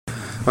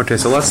Okay,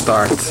 so let's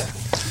start.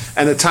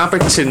 And the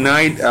topic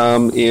tonight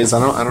is,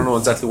 I don't know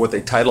exactly what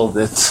they titled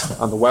it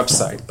on the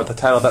website, but the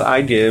title that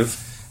I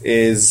give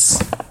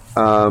is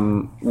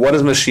what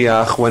is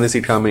Moshiach, when is he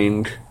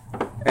coming,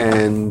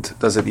 and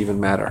does it even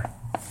matter?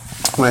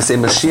 When I say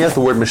Mashiach,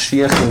 the word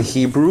Mashiach in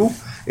Hebrew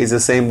is the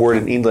same word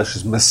in English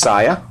as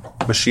Messiah.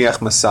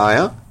 Mashiach,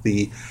 Messiah.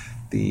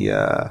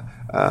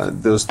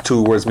 Those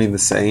two words mean the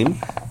same.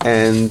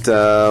 And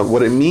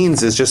what it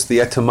means is just the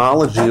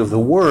etymology of the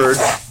word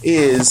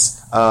is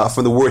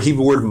from the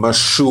Hebrew word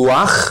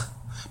Moshiach.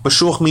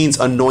 Moshiach means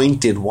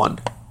anointed one.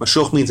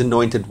 Moshiach means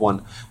anointed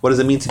one. What does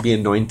it mean to be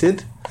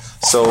anointed?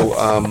 So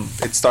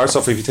it starts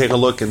off, if you take a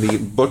look in the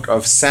book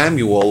of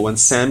Samuel, when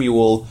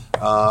Samuel,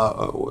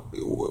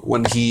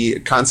 when he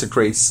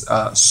consecrates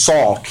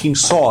Saul, King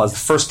Saul, as the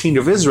first king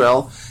of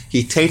Israel,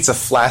 he takes a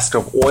flask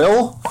of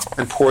oil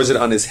and pours it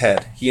on his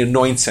head. He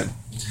anoints him.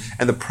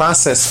 And the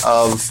process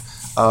of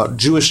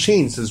Jewish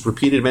change is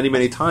repeated many,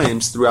 many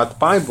times throughout the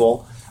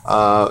Bible,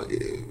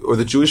 or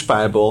the Jewish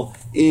Bible,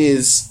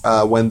 is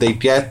when they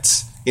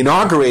get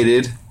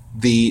inaugurated,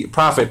 the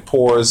prophet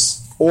pours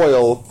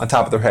oil on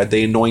top of their head.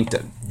 They anoint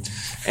it.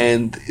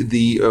 And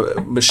the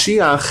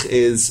Mashiach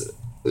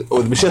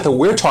or the Mashiach that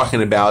we're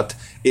talking about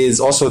is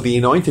also the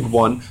anointed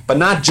one, but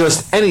not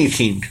just any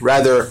king,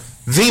 rather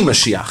the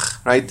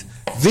Mashiach, right?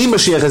 The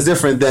Mashiach is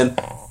different than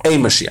a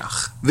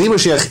Mashiach. The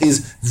Mashiach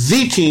is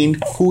the king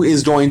who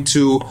is going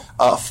to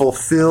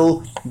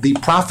fulfill the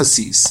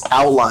prophecies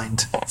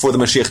outlined for the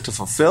Mashiach to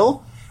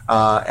fulfill,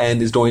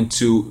 and is going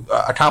to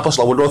accomplish.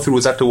 We'll go through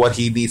exactly what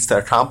he needs to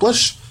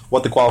accomplish,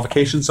 what the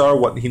qualifications are,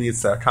 what he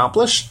needs to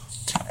accomplish,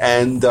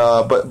 and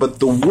but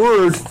the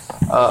word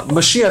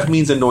Mashiach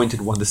means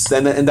anointed one,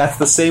 and that's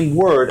the same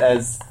word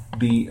as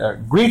the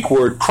Greek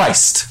word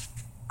Christ.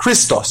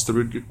 Christos.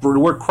 The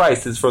word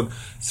Christ is from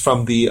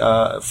the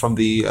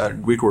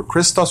Greek word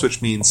Christos,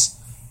 which means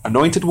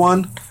anointed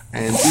one,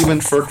 and even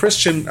for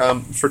Christian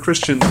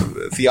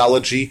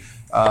theology,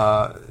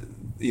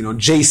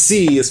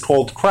 JC is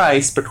called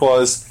Christ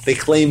because they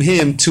claim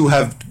him to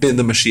have been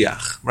the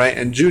Mashiach, right?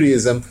 And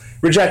Judaism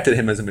rejected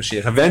him as a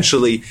Mashiach.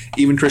 Eventually,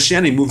 even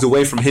Christianity moved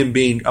away from him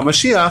being a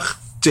Mashiach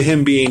to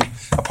him being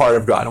a part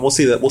of God, and we'll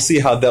see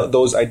how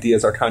those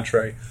ideas are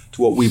contrary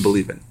to what we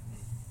believe in.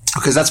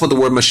 Because that's what the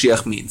word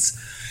Mashiach means.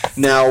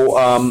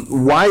 Now,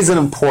 why is it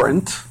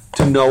important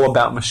to know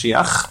about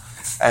Mashiach?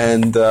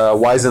 And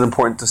why is it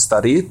important to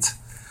study it?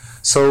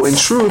 So, in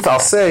truth, I'll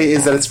say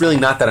is that it's really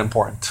not that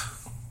important.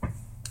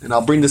 And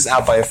I'll bring this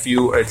out by a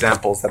few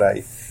examples that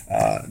I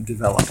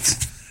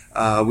developed.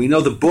 We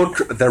know the book,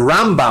 the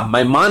Rambam,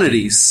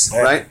 Maimonides,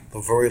 right?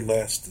 The very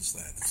last is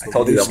that. I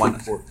told you that one.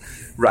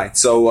 Right.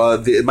 So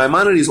the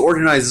Maimonides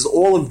organizes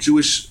all of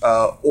Jewish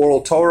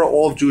oral Torah,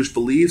 all of Jewish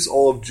beliefs,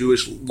 all of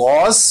Jewish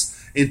laws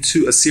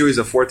into a series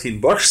of 14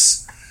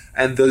 books.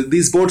 And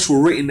these books were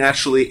written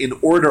actually in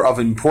order of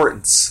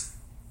importance.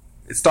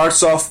 It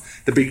starts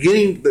off the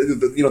beginning.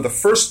 The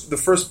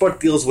first book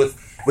deals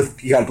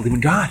with you got to believe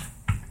in God.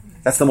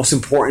 That's the most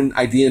important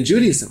idea in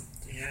Judaism.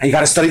 And you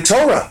got to study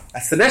Torah.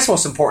 That's the next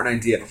most important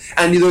idea.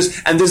 And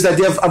there's the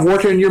idea of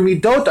working on your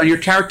midot, on your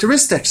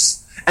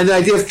characteristics, and the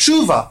idea of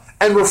tshuva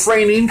and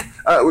refraining.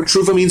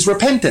 Tshuva means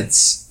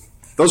repentance.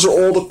 Those are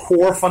all the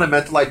core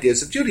fundamental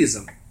ideas of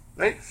Judaism,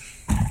 right?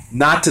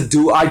 Not to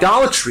do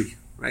idolatry,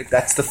 right?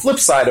 That's the flip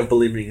side of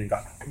believing in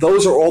God.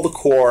 Those are all the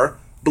core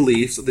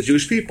beliefs of the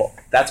Jewish people.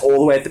 That's all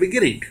the way at the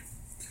beginning.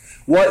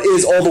 What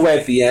is all the way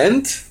at the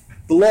end?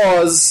 The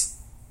laws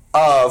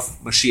of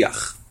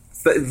Moshiach.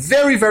 The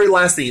very, very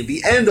last thing,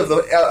 the end of the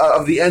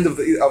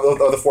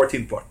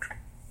 14th book.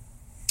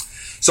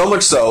 So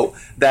much so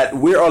that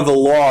where are the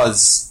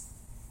laws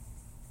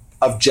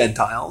of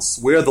Gentiles?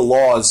 Where are the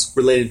laws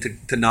relating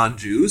to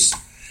non-Jews?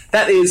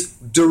 That is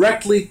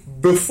directly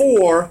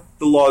before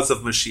the laws of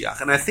Mashiach.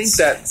 And I think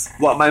that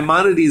what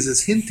Maimonides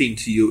is hinting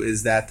to you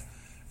is that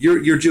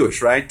you're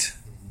Jewish, right?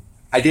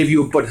 I gave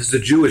you a book. This is a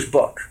Jewish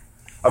book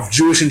of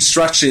Jewish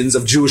instructions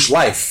of Jewish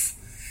life.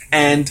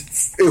 And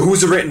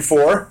who's it written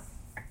for?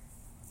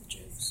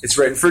 It's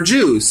written for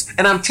Jews.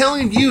 And I'm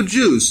telling you,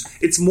 Jews,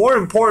 it's more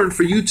important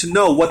for you to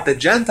know what the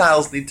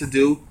Gentiles need to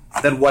do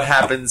than what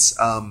happens,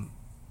 what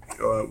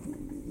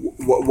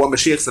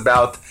Mashiach's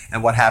about,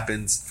 and what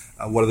happens,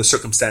 what are the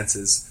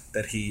circumstances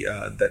that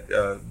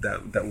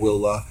that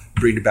will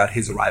bring about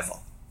his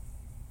arrival.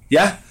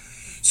 Yeah?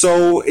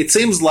 So it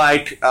seems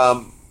like,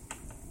 from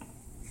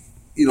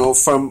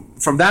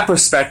that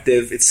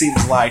perspective, it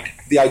seems like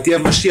the idea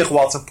of Mashiach,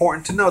 while it's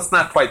important to know, it's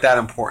not quite that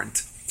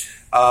important.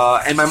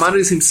 And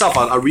Maimonides himself,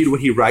 I'll read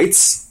what he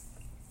writes.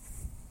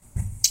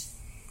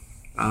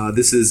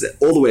 This is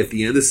all the way at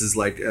the end. This is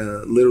like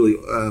literally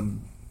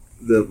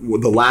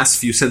the last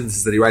few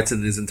sentences that he writes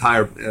in his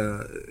entire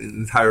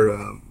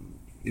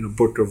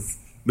book of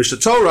Mishnah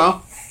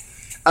Torah.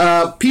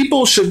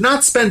 People should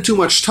not spend too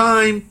much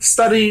time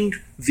studying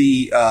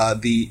the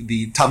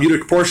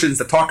Talmudic portions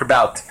that talk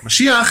about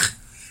Mashiach,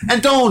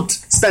 and don't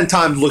spend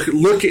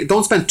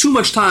too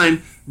much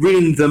time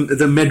reading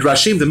the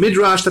Midrashim, the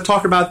Midrash that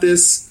talk about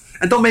this,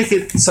 and don't make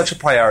it such a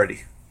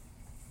priority.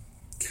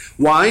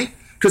 Why?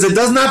 Because it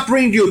does not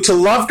bring you to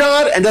love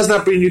God and does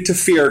not bring you to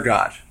fear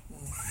God.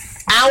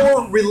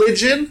 Our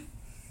religion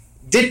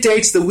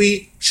dictates that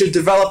we should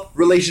develop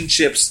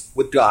relationships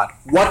with God.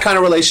 What kind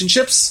of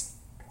relationships?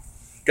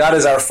 God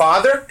is our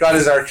Father. God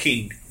is our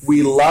King.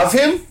 We love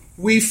Him.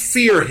 We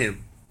fear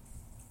Him.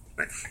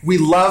 Right? We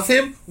love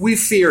Him. We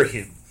fear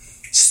Him.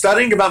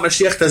 Studying about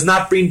Mashiach does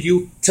not bring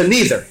you to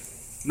neither.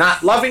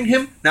 Not loving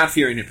Him, not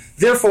fearing Him.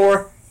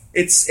 Therefore,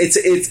 it's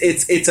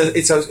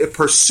a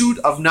pursuit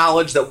of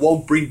knowledge that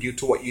won't bring you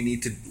to what you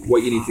need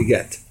to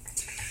get.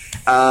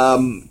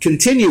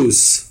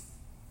 Continues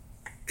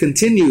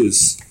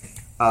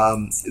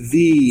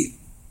the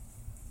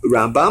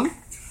Rambam.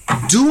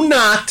 Do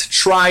not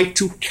try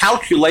to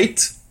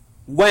calculate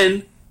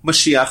when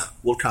Mashiach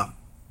will come.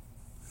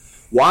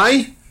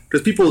 Why?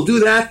 Because people will do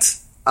that.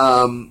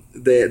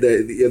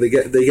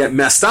 They get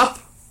messed up.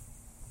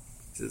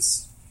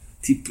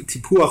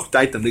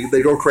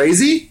 They go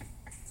crazy.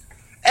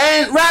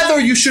 And rather,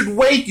 you should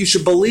wait. You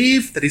should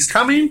believe that He's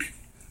coming,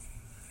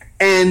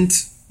 and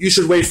you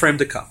should wait for Him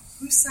to come.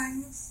 Who's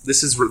saying this?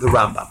 This is the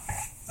Rambam.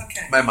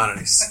 Okay.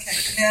 Maimonides.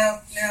 Okay.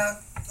 Now,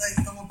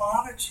 the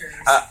Lubavitchers.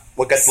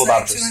 We'll get to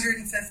Lubavitchers.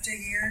 250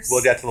 years.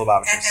 We'll get to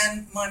Lubavitchers.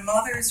 And my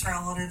mother's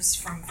relatives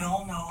from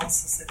Vilna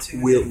also said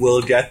 250.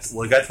 We'll get to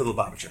the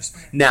Lubavitchers.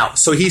 Now,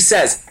 so he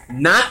says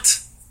not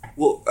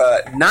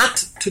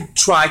to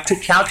try to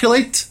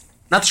calculate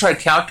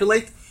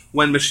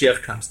when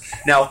Mashiach comes.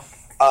 Now,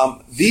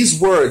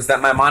 these words that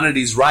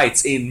Maimonides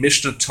writes in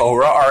Mishnah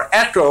Torah are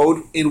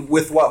echoed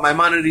with what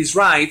Maimonides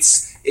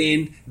writes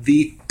in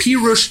the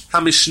Pirush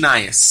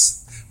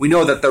HaMishnayos. We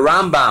know that the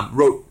Rambam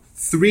wrote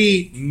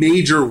 3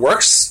 major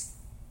works,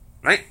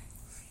 right?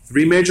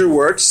 3 major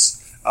works.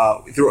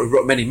 He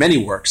wrote many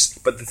works,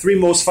 but the 3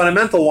 most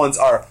fundamental ones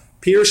are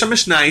Pirush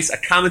HaMishnayos, a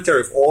commentary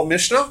of all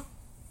Mishnah,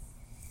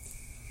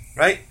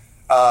 right?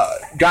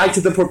 Guide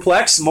to the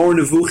Perplexed, More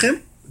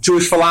Nevuchim,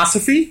 Jewish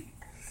philosophy,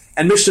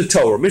 and Mishnah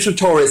Torah. Mishnah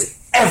Torah is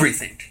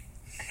everything.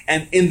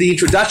 And in the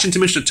introduction to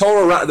Mishnah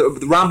Torah,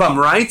 the Rambam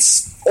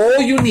writes, all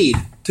you need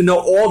to know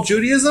all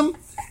Judaism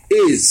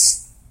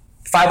is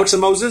 5 books of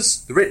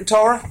Moses, the written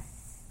Torah,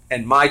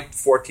 and my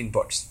 14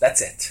 books.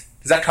 That's it.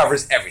 Because that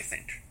covers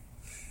everything.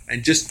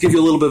 And just give you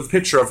a little bit of a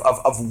picture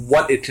of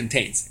what it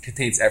contains. It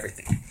contains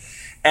everything.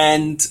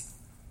 And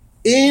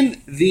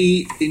in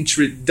the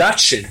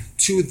introduction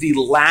to the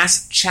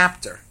last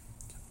chapter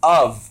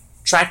of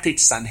Tractate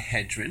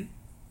Sanhedrin,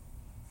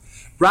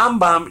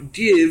 Rambam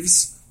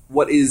gives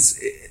what is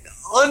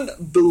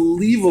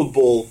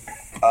unbelievable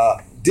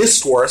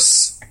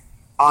discourse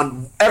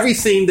on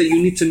everything that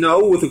you need to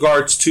know with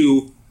regards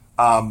to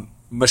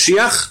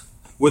Mashiach,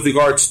 with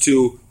regards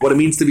to what it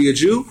means to be a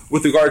Jew,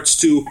 with regards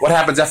to what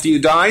happens after you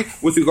die,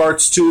 with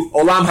regards to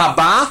Olam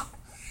Haba.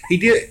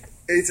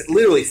 It's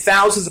literally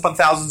thousands upon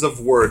thousands of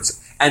words.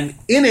 And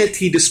in it,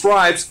 he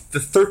describes the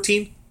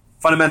 13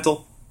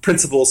 fundamental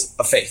principles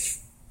of faith.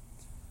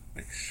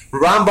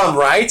 Rambam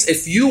writes,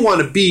 if you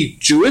want to be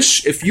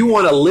Jewish, if you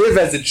want to live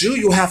as a Jew,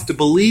 you have to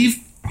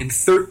believe in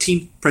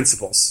 13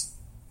 principles.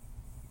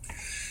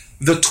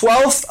 The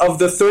 12th of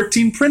the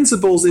 13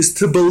 principles is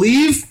to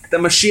believe that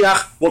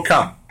Mashiach will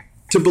come.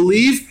 To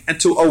believe and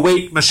to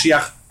await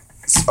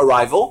Mashiach's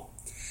arrival.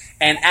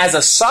 And as a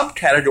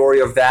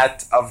subcategory of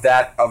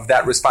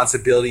that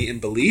responsibility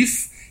and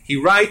belief, he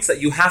writes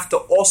that you have to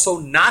also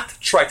not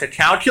try to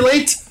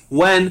calculate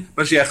when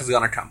Mashiach is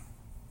going to come.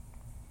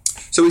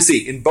 So we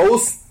see in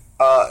both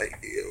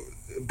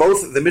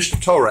the Mishnah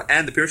Torah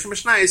and the Pirush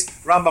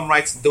HaMishnayos, Rambam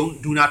writes, do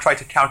not try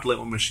to calculate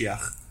when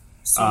Mashiach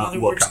So in other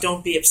words,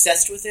 don't be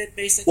obsessed with it,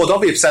 basically? Well,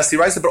 don't be obsessed, he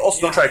writes it, but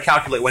also don't try to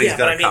calculate when he's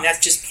going to come. That's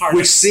just part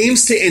Which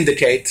seems to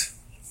indicate,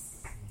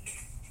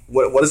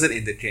 what does it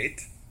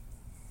indicate?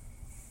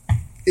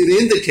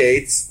 It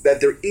indicates that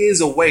there is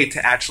a way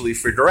to actually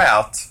figure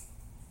out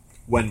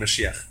when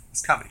Mashiach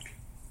is coming.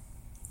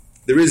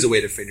 There is a way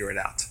to figure it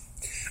out.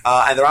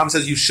 And the Rambam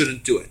says you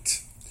shouldn't do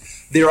it.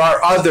 There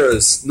are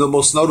others,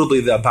 most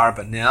notably the Bar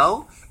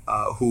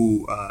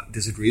who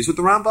disagrees with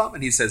the Rambam,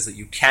 and he says that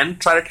you can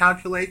try to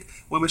calculate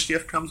when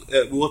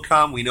Mashiach will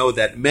come. We know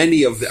that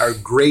many of our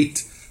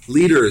great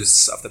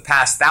leaders of the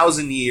past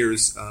 1,000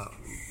 years,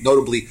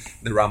 notably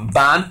the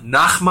Ramban,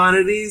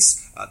 Nachmanides,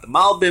 the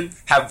Malbim,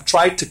 have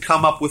tried to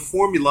come up with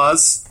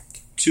formulas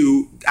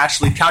to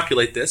actually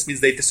calculate this. It means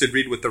they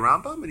disagreed with the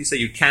Rambam, and he said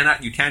you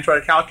can try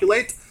to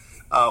calculate,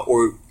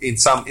 or in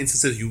some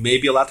instances you may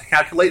be allowed to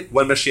calculate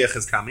when Mashiach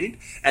is coming,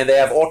 and they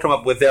have all come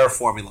up with their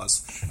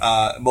formulas.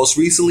 Most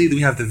recently,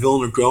 we have the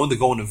Vilna Gaon, the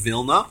Gaon of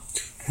Vilna,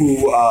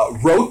 who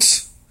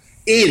wrote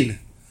in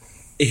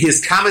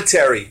his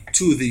commentary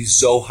to the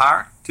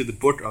Zohar, to the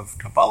book of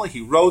Kabbalah, he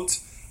wrote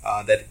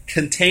that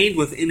contained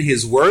within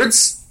his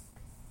words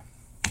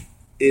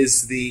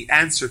is the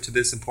answer to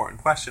this important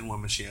question when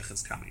Mashiach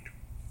is coming.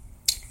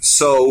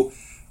 So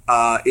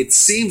it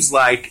seems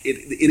like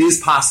it is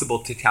possible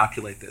to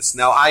calculate this.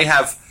 Now, I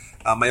have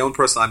my own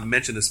personal, I've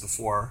mentioned this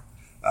before,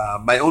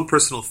 my own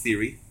personal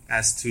theory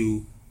as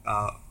to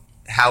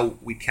how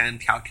we can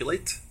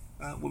calculate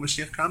when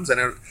Mashiach comes.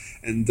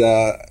 And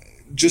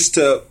just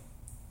to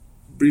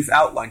brief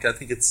outline. 'Cause I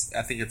think it's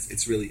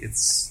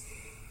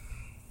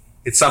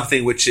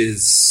something which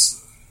is,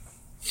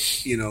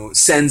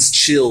 sends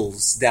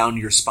chills down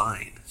your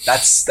spine.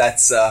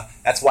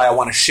 That's why I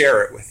want to share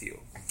it with you.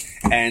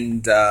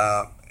 And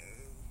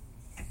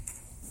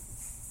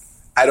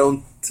I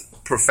don't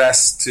profess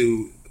to,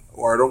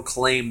 or I don't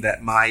claim that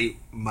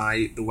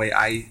the way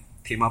I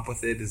came up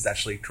with it is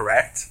actually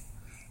correct.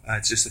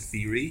 It's just a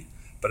theory,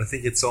 but I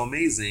think it's so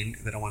amazing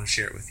that I want to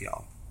share it with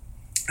y'all.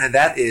 And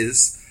that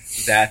is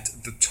that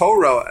the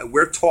Torah,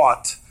 we're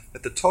taught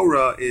that the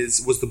Torah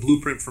was the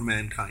blueprint for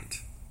mankind,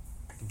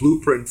 the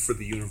blueprint for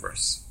the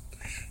universe.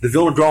 The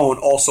Vilna Gaon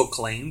also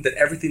claimed that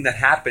everything that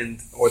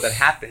happened or that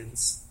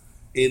happens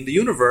in the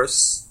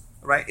universe,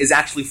 right, is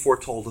actually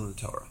foretold in the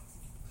Torah.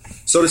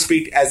 So to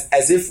speak,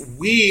 as if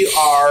we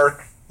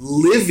are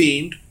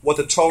living what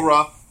the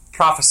Torah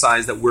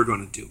prophesies that we're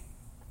going to do.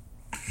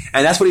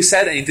 And that's what he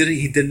said, and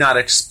he did not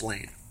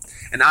explain.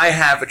 And I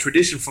have a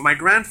tradition from my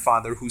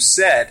grandfather who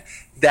said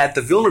that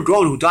the Vilna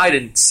Gaon, who died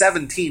in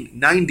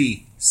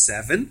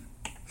 1797,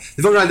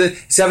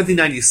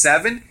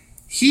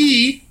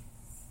 he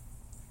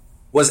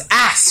was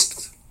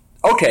asked,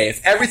 okay,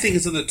 if everything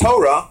is in the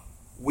Torah,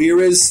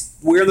 where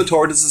in the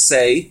Torah does it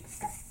say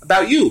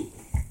about you,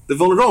 the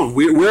Vilna Gaon?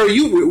 Where are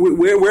you?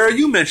 Where are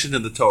you mentioned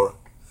in the Torah?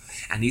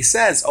 And he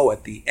says,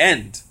 at the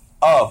end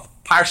of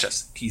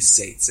Parshas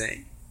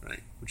Kiseitze,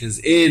 right, which is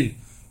in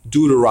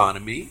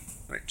Deuteronomy,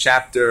 right,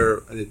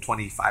 chapter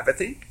 25, I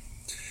think.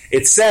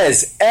 It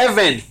says,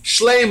 "Even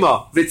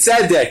shlema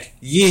v'tzedek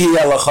yihi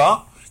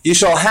elecha." You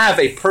shall have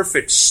a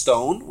perfect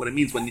stone. What it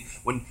means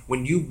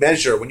when you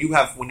measure, when you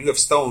have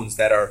stones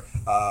that are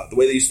the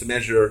way they used to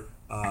measure.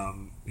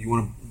 You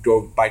want to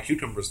go buy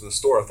cucumbers in the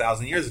store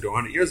 1,000 years ago,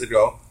 100 years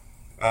ago.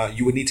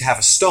 You would need to have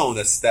a stone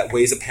that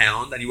weighs a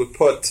pound, and you would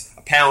put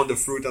a pound of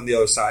fruit on the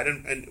other side,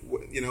 and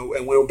when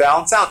it will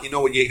balance out,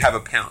 when you have a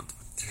pound.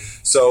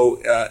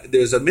 So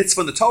there's a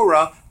mitzvah in the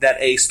Torah that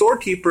a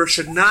storekeeper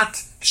should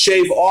not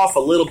shave off a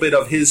little bit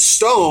of his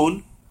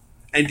stone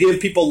and give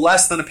people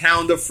less than a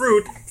pound of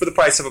fruit for the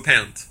price of a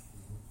pound.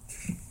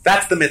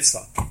 That's the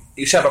mitzvah.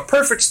 You should have a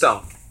perfect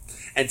stone.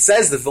 And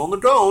says the Vilna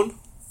Gaon,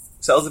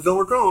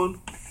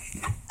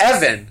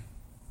 Even,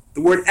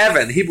 the word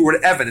Even, the Hebrew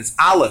word Even, is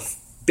Aleph,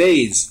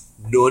 Beis,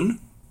 Nun.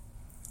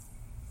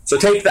 So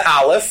take the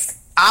Aleph.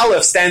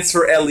 Aleph stands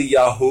for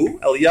Eliyahu.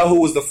 Eliyahu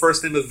was the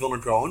first name of the Vilna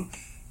Gaon.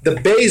 The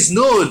Beis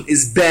Nun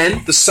is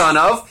Ben, the son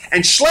of,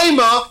 and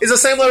Shlema is the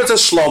same letter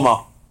as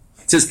Shlomo.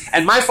 It says,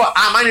 and my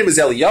name is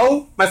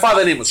Eliyahu, my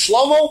father's name was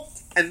Shlomo,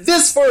 and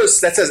this verse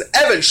that says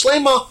Even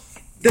Shlema,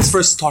 this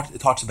verse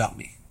talks about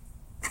me.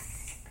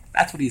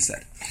 That's what he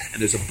said.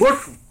 And there's a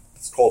book,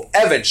 it's called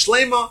Even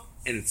Shlema,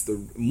 and it's the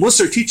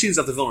Musar teachings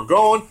of the Vilna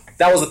Gaon.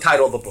 That was the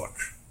title of the book,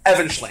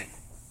 Even Shlema.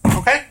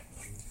 Okay?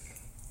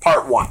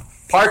 Part 1.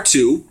 Part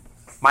 2,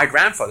 my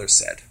grandfather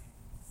said,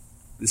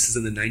 this is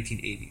in the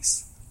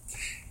 1980s,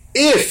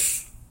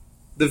 if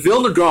the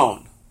Vilna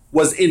Gaon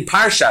was in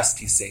Parshas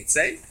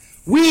Kiseitze,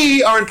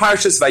 we are in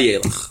Parshas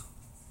Vayelech.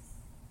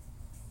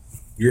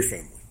 Your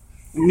family.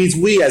 It means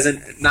we, as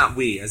in not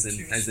we, as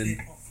in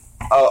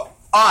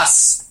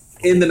us.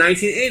 In the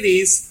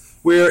 1980s,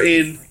 we're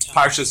in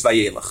Parshas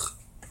Vayelech,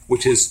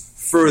 which is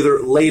further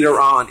later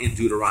on in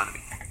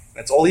Deuteronomy.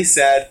 That's all he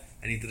said,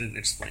 and he didn't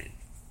explain.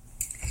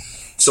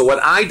 So what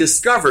I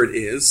discovered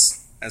is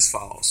as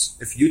follows.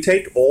 If you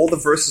take all the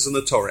verses in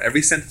the Torah,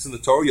 every sentence in the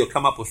Torah, you'll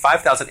come up with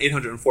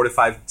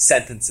 5,845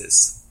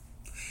 sentences.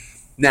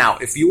 Now,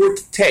 if you were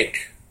to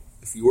take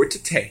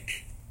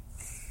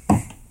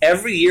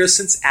every year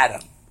since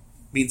Adam,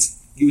 means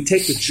you would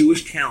take the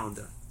Jewish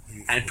calendar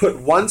and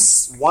put one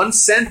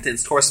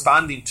sentence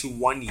corresponding to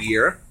 1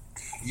 year,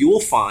 you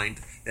will find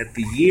that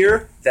the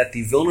year that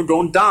the Vilna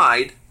Gaon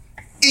died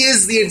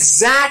is the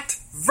exact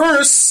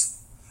verse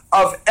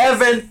of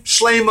Even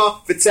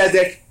Shlema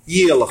V'Tzedek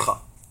Yielecha.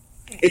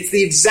 It's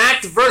the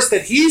exact verse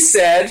that he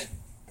said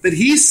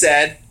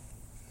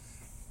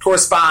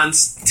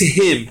corresponds to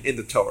him in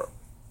the Torah.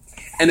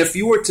 And if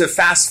you were to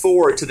fast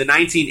forward to the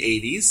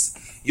 1980s,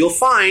 you'll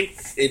find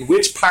in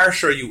which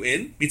parsha are you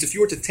in. Means if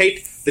you were to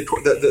take the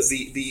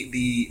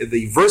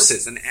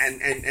verses and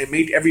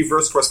make every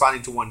verse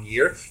corresponding to 1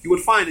 year, you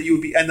would find that you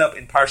would end up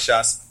in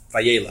Parshas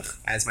Vayelech,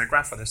 as my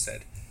grandfather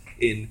said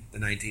in the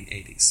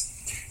 1980s.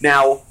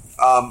 Now,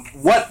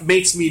 what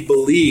makes me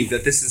believe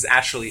that this is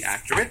actually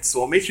accurate?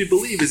 So what makes me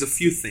believe is a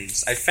few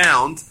things.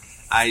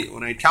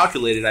 When I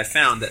calculated, I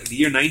found that the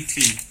year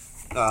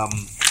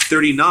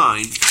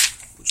 1939,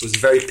 which was a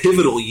very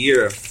pivotal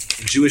year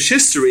in Jewish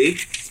history,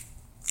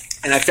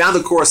 and I found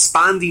the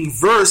corresponding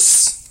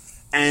verse,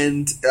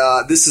 and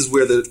this is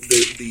where the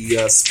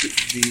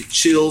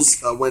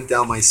chills went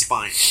down my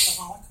spine.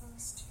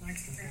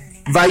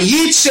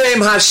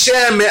 Vayitshem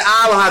Hashem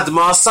me'al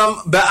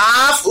hadmasam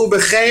be'af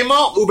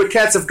u'bechema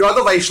u'beketzav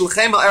gadol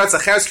vayishlchem al eretz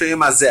acheres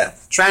k'yom hazeh.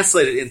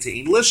 Translated into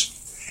English,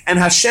 and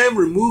Hashem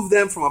removed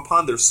them from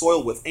upon their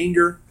soil with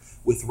anger,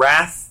 with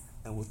wrath,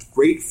 and with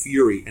great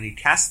fury, and he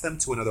cast them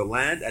to another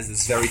land as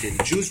this very day.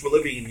 The Jews were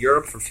living in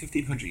Europe for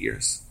 1,500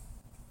 years.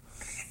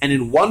 And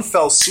in one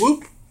fell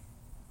swoop,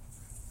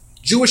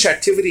 Jewish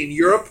activity in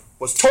Europe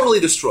was totally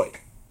destroyed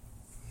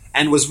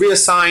and was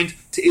reassigned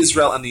to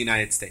Israel and the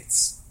United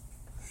States.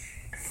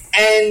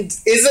 And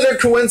is it a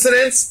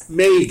coincidence?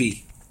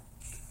 Maybe.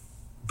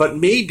 But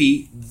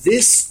maybe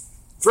this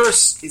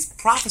verse is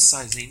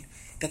prophesizing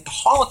that the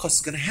Holocaust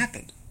is going to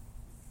happen.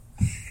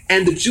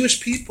 And the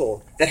Jewish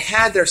people that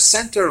had their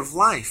center of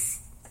life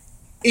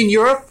in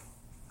Europe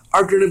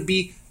are going to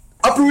be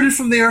uprooted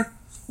from there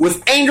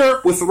with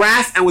anger, with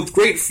wrath, and with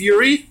great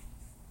fury,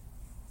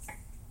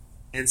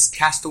 and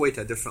cast away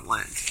to a different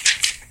land.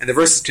 And the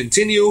verses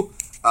continue,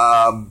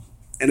 and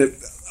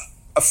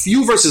a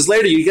few verses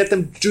later, you get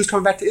them Jews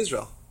coming back to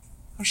Israel.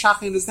 How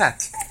shocking is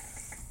that?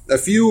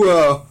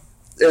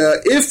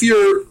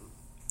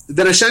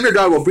 Then Hashem your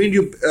God will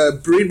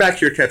bring back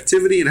your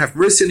captivity and have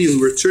mercy on you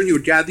and return you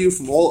and gather you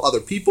from all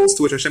other peoples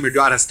to which Hashem your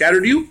God has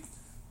scattered you,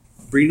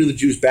 bringing the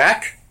Jews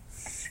back.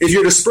 If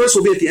you're dispersed,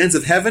 will be at the ends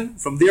of heaven.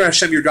 From there,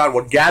 Hashem your God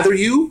will gather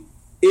you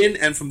in,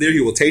 and from there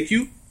He will take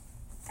you.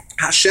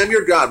 Hashem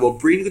your God will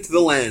bring you to the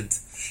land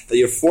that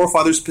your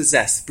forefathers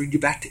possessed, bring you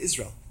back to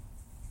Israel.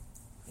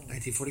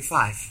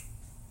 1945.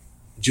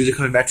 The Jews are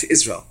coming back to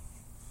Israel.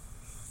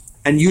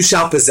 And you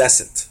shall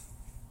possess it.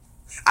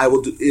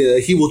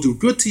 He will do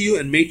good to you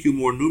and make you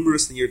more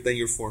numerous than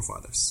your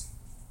forefathers.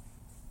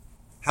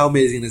 How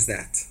amazing is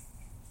that?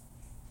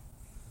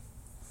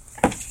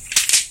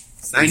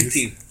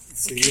 19.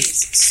 So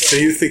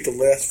you think the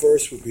last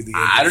verse would be the end?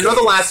 I don't know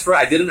the last verse.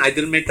 I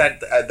didn't make that.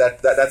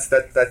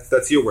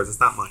 That's your words. It's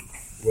not mine.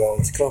 Well,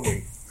 it's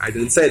coming. I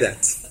didn't say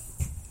that.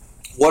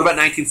 What about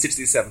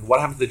 1967?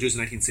 What happened to the Jews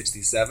in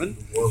 1967?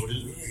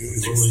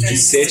 The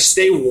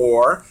 6-Day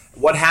War.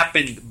 What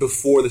happened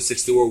before the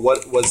 6-Day War?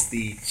 What was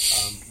the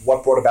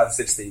what brought about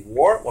the 6-Day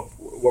War?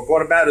 What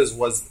brought about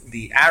was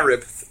the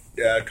Arab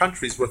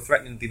countries were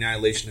threatening the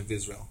annihilation of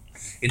Israel.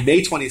 In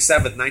May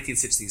 27th,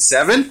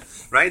 1967,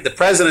 right, the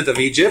president of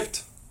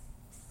Egypt,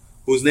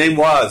 whose name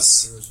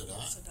was...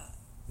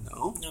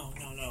 No.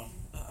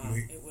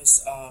 It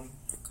was...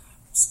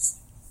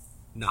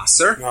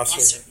 Nasser. Yeah.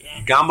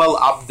 Gamal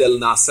Abdel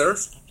Nasser.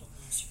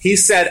 He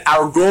said,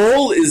 our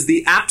goal is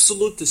the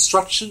absolute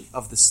destruction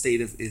of the state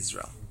of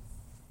Israel.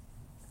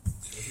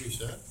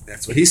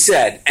 That's what he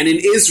said. And in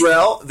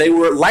Israel, they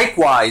were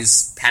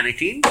likewise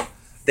panicking.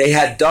 They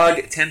had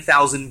dug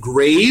 10,000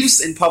 graves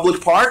in public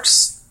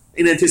parks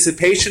in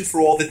anticipation for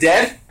all the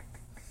dead.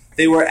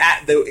 They were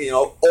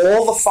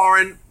all the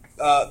foreigners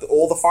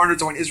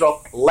who were in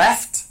Israel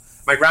left.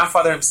 My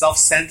grandfather himself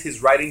sent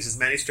his writings, his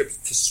manuscripts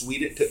to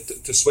Sweden,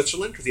 to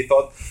Switzerland, because he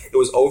thought it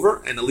was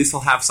over, and at least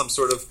he'll have some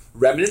sort of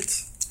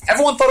remnant.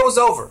 Everyone thought it was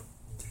over.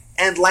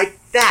 And like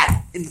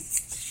that, in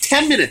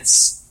 10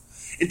 minutes,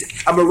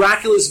 a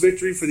miraculous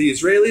victory for the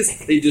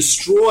Israelis. They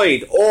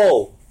destroyed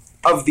all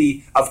of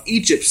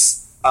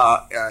Egypt's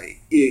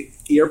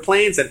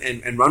airplanes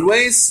and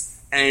runways,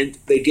 and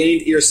they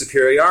gained air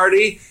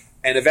superiority,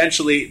 and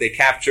eventually they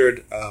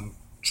captured the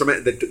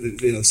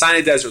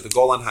Sinai Desert, the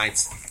Golan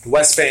Heights, the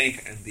West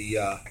Bank, and the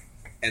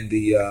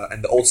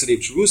old city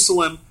of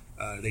Jerusalem.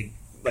 They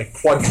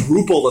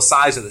quadruple the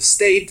size of the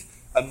state.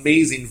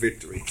 Amazing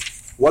victory.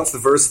 What's the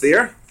verse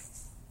there?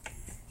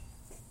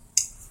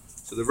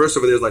 So the verse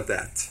over there is like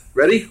that.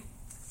 Ready?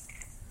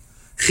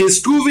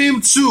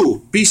 Chizkuvim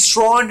tzu, be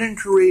strong and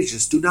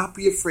courageous. Do not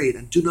be afraid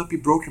and do not be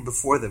broken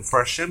before them. For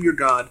Hashem your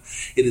God,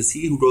 it is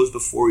He who goes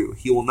before you.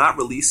 He will not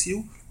release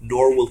you,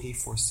 nor will He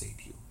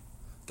forsake you.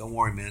 Don't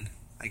worry, man.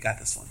 I got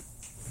this one.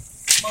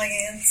 My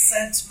aunt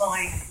sent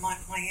my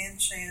aunt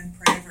Jan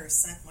Praver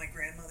sent my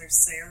grandmother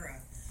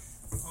Sarah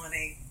on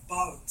a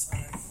boat, on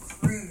a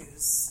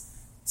cruise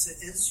to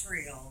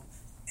Israel,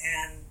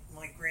 and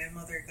my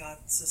grandmother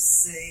got to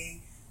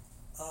see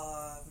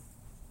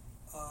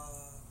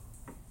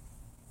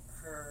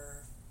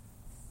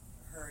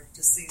her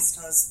deceased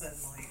husband,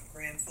 my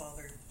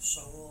grandfather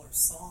Shaul or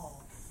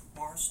Saul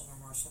Marshall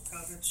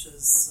Kovich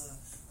is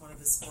one of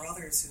his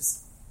brothers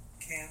who's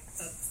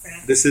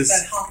this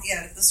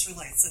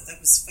relates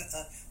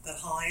that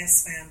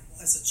highest found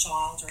as a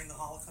child during the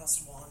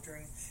Holocaust,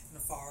 wandering in the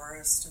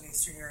forest in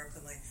Eastern Europe,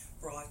 and they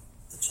brought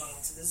the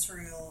child to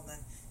Israel, and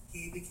then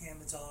he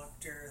became a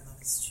doctor, and then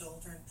his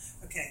children.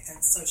 Okay,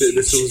 and so she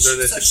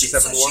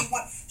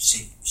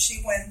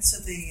went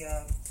to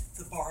the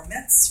bar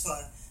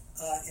mitzvah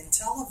in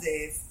Tel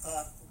Aviv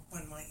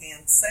when my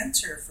aunt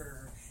sent her for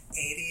her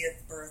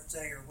 80th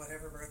birthday or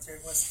whatever birthday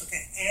it was.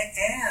 Okay,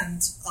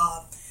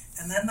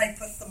 and then they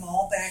put them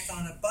all back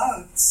on a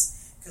boat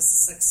because the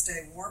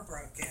 6-Day War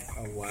broke out.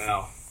 Oh,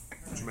 wow.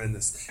 Right.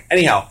 Tremendous.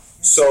 Anyhow,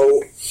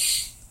 so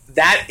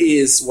that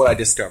is what I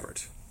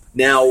discovered.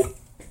 Now,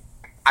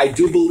 I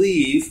do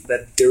believe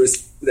that there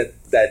is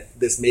that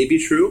this may be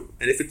true,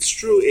 and if it's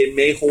true, it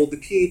may hold the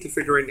key to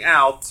figuring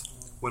out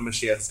when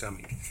Moshiach is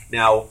coming.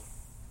 Now,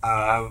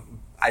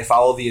 I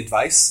follow the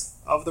advice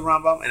of the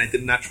Rambam, and I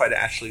did not try to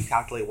actually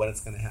calculate when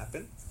it's going to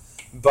happen.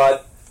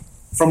 But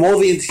from all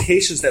the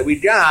indications that we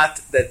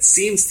got, that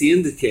seems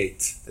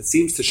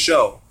to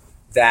show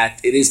that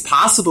it is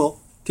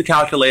possible to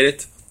calculate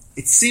it.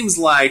 it seems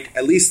like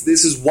at least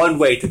this is one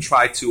way to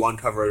try to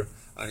uncover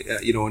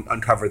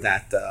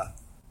that,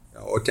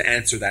 or to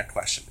answer that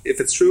question.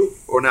 If it's true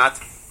or not,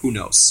 who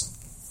knows?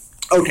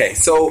 Okay,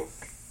 so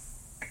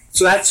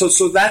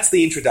that's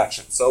the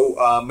introduction. So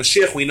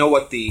Mashiach, we know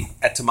what the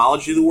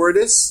etymology of the word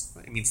is.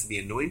 It means to be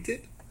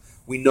anointed.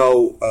 We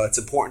know it's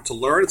important to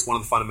learn. It's one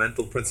of the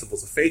fundamental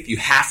principles of faith. You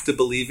have to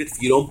believe it.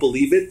 If you don't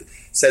believe it,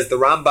 says the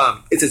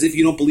Rambam, it's as if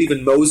you don't believe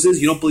in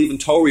Moses, you don't believe in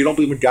Torah, you don't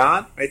believe in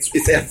God. Right?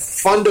 It's a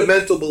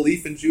fundamental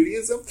belief in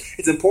Judaism.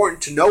 It's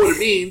important to know what it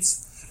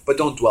means, but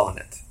don't dwell on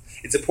it.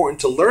 It's important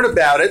to learn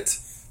about it,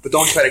 but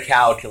don't try to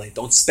calculate.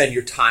 Don't spend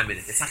your time in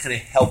it. It's not going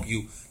to help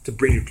you to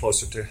bring you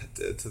closer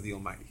to the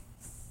Almighty.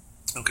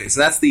 Okay,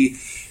 so that's the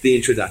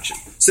introduction.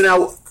 So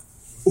now,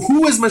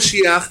 who is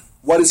Mashiach?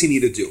 What does he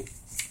need to do?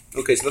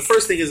 Okay, so the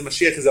first thing is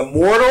Mashiach is a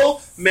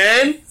mortal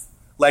man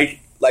like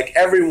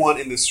everyone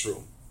in this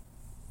room.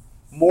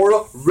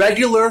 Mortal,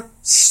 regular,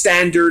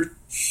 standard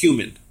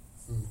human.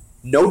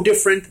 No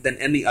different than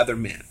any other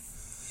man.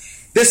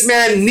 This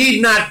man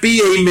need not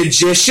be a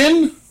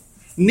magician,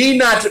 need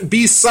not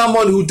be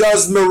someone who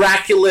does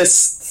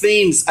miraculous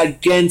things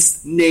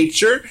against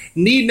nature,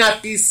 need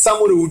not be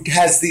someone who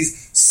has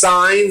these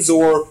signs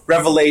or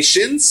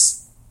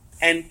revelations,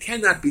 and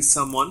cannot be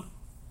someone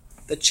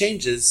that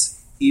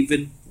changes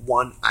even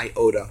one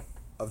iota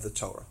of the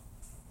Torah.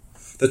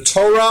 The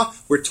Torah,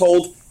 we're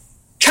told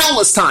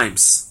countless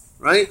times,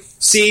 right?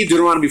 See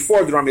Deuteronomy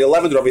 4, Deuteronomy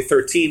 11, Deuteronomy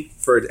 13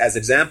 as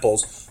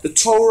examples. The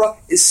Torah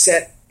is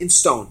set in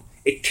stone.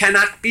 It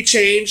cannot be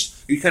changed.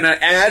 You cannot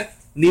add,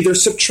 neither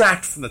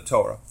subtract from the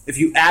Torah. If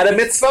you add a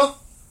mitzvah,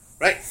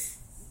 right,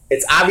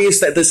 it's obvious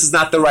that this is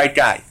not the right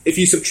guy. If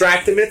you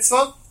subtract a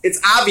mitzvah, it's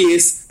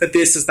obvious that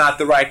this is not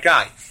the right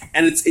guy.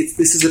 And this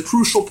is a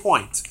crucial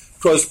point,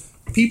 because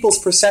people's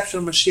perception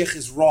of Mashiach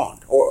is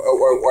wrong,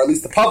 or at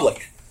least the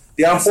public.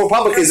 The unformed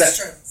public is that,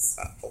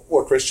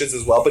 or Christians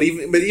as well, but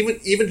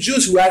even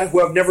Jews who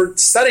have never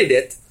studied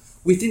it,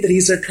 we think that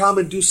he's going to come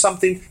and do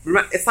something.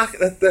 It's not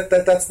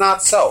that's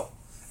not so,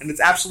 and it's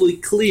absolutely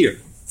clear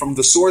from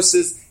the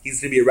sources. He's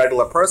going to be a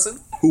regular person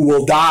who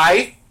will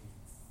die,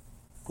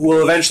 who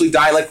will eventually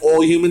die like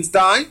all humans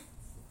die.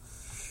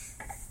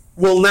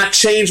 Will not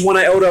change one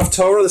iota of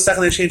Torah. The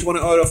second they change one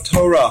iota of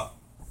Torah,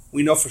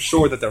 we know for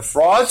sure that they're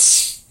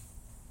frauds.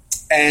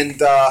 And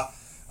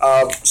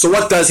so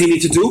what does he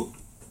need to do?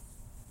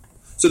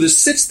 So there's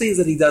 6 things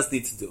that he does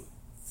need to do.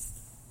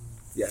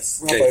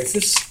 Yes. Rabbi,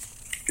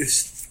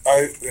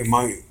 am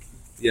I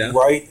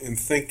right in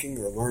thinking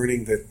or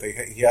learning that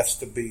he has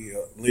to be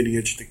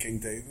lineage to King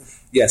David?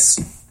 Yes.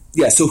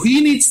 Yes. So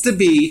he needs to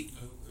be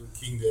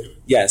King David?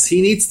 Yes.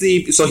 He needs to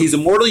be, so he's a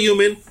mortal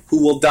human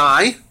who will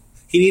die.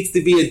 He needs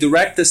to be a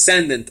direct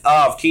descendant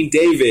of King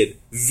David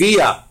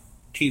via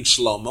King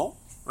Shlomo,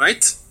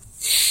 right?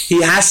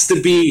 He has to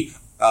be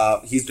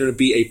he's going to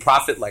be a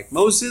prophet like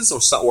Moses,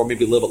 or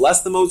maybe a little bit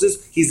less than Moses.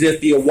 He's going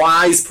to be a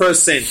wise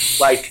person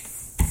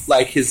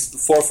like his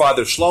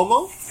forefather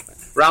Shlomo.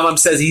 Rambam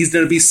says he's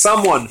going to be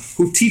someone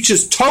who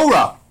teaches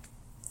Torah,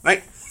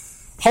 right?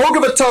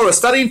 Hogah Torah,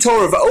 studying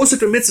Torah, va'osek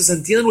mitzvahs,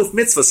 and dealing with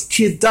mitzvahs,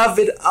 ki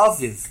David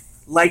aviv,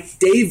 like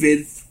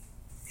David,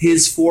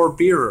 his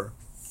forebearer.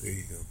 There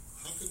you go.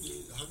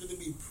 How could it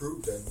be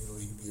proved that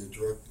he'd be a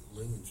direct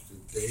lineage to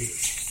David?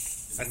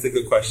 That's a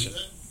good question.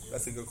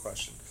 That's a good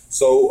question.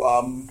 So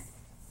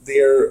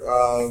they're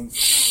no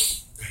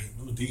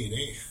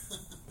DNA.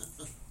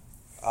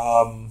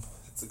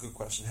 That's a good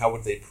question. How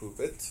would they prove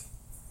it?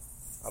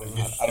 I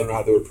don't know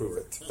how they would prove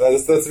it.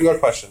 That's a good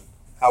question.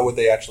 How would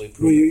they actually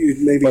prove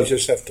it? You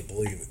just have to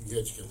believe it. Yeah,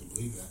 you have to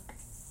believe that.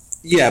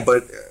 Yeah,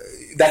 but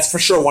that's for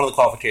sure one of the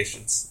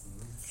qualifications.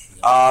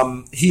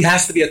 He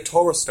has to be a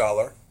Torah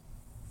scholar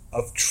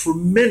of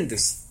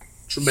tremendous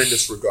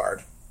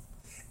regard.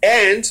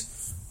 And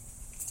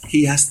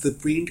he has to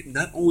bring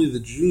not only the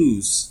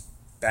Jews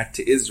back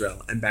to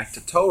Israel and back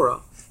to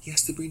Torah, he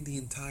has to bring the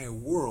entire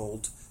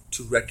world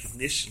to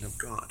recognition of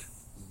God.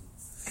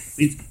 I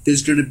mean,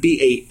 there's going to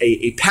be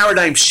a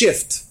paradigm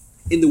shift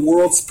in the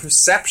world's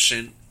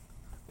perception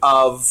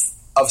of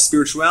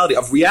spirituality,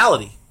 of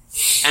reality.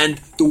 And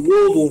the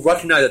world will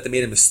recognize that they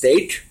made a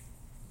mistake.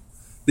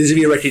 There's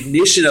going to be a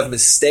recognition of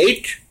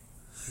mistake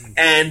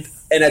and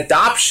an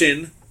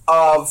adoption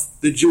of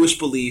the Jewish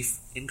belief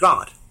in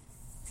God.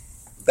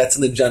 That's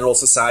in the general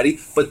society.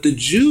 But the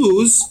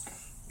Jews,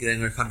 they're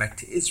going to come back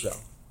to Israel.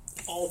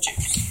 All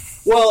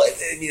Jews. Well,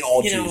 I mean,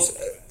 all Jews.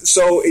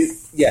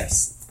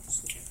 Yes.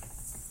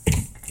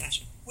 Okay.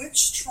 Gotcha.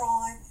 Which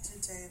tribe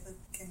did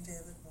King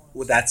David want?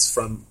 Well, that's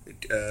from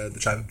the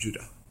tribe of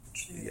Judah.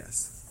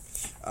 Yes.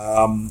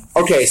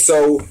 Okay,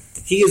 so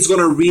he is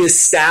going to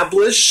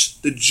reestablish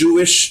the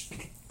Jewish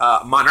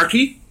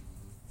monarchy.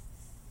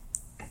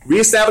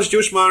 Reestablish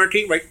Jewish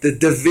monarchy, right? The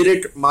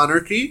Davidic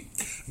monarchy.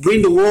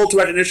 Bring the world to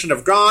recognition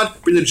of God.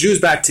 Bring the Jews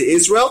back to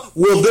Israel.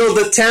 We'll build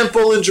the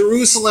temple in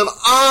Jerusalem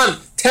on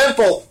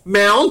Temple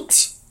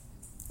Mount.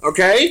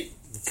 Okay?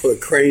 Put a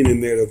crane in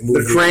there to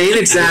move the crane,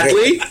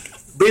 exactly.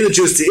 Bring the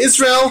Jews to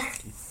Israel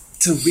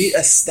to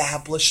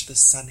reestablish the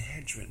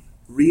Sanhedrin.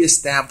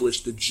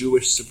 reestablish the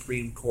Jewish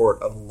Supreme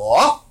Court of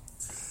law.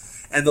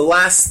 And the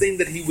last thing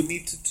that he would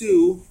need to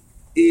do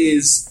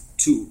is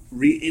to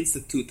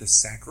reinstitute the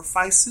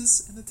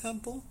sacrifices in the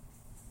temple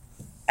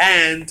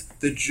and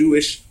the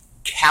Jewish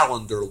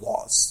calendar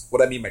laws.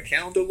 What I mean by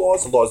calendar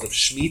laws, the laws of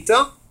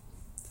Shemitah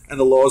and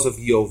the laws of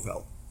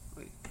Yovel.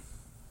 Right?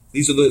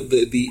 These are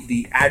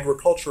the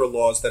agricultural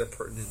laws that are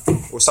pertinent,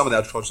 or some of the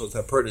agricultural laws that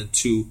are pertinent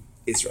to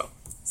Israel.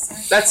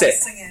 That's it.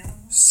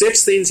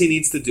 6 things he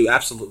needs to do,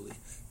 absolutely.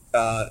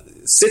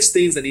 6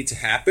 things that need to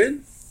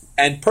happen.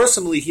 And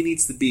personally, he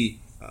needs to be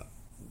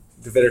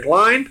Davidic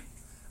line.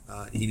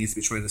 He needs to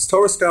be a tremendous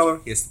Torah scholar.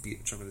 He has to be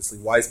a tremendously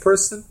wise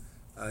person.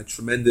 He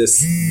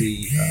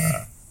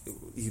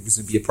was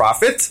to be a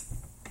prophet.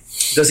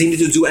 Does he need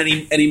to do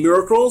any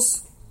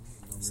miracles?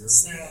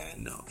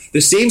 No.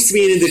 There seems to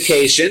be an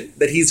indication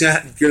that he's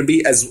going to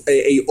be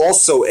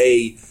also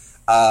a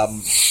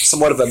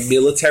somewhat of a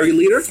military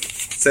leader. It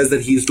says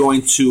that he's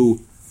going to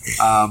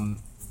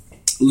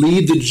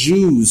lead the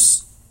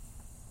Jews.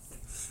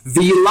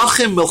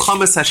 V'yilachem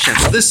milchamas Hashem.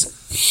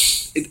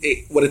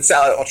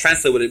 Now I'll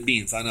translate what it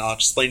means, and I'll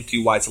explain to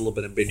you why it's a little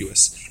bit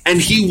ambiguous.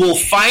 And he will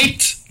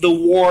fight the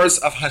wars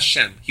of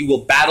Hashem. He will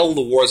battle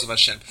the wars of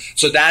Hashem.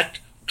 So that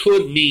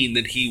could mean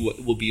that he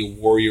will be a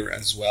warrior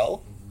as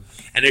well.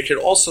 And it could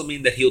also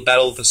mean that he'll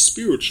battle the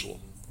spiritual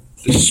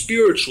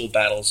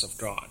battles of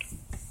God.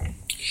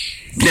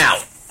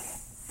 Now,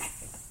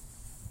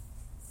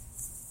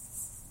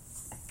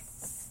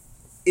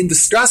 in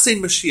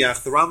discussing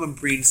Mashiach, the Rambam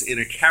brings in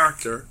a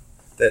character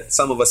that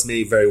some of us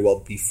may very well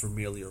be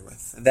familiar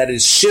with. And that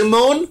is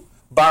Shimon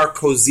Bar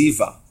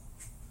Kochba,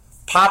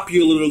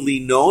 popularly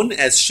known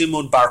as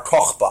Shimon Bar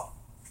Kochba.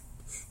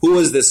 Who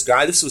was this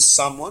guy? This was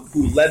someone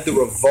who led the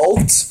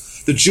revolt,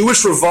 the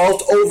Jewish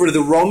revolt over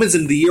the Romans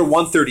in the year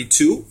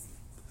 132.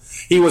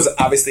 He was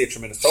obviously a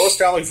tremendous Torah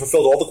scholar. He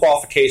fulfilled all the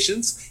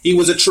qualifications. He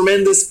was a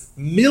tremendous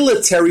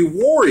military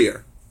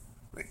warrior.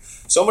 Right?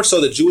 So much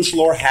so that Jewish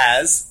lore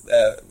has,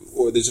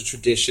 or there's a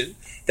tradition,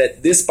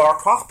 that this Bar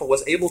Kochba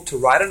was able to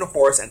ride on a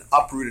horse and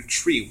uproot a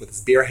tree with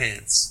his bare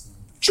hands.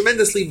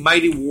 Tremendously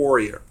mighty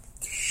warrior.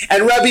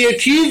 And Rabbi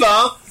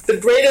Akiva, the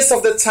greatest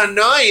of the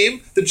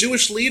Tanaim, the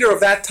Jewish leader of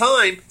that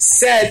time,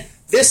 said,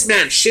 this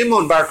man,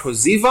 Shimon Bar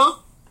Kochba,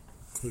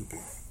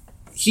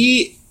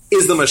 he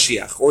is the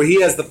Mashiach, or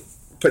he has the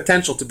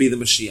potential to be the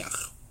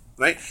Mashiach.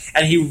 Right?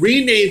 And he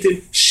renamed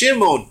him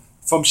Shimon,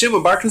 from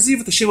Shimon Bar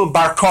Kochba to Shimon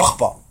Bar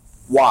Kochba.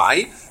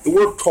 Why? The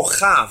word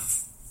Kochav.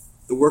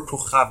 The word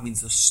Kochav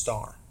means a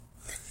star.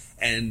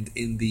 And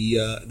in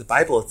the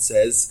Bible it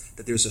says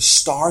that there's a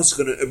star that's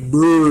going to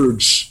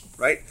emerge,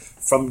 right,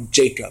 from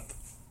Jacob,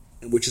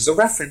 which is a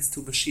reference to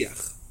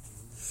Mashiach.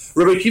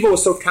 Rabbi Akiva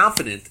was so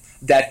confident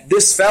that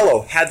this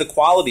fellow had the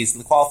qualities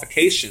and the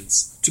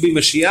qualifications to be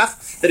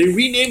Mashiach that he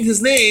renamed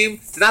his name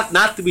to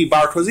not to be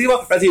Bar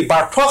Kochba, but to be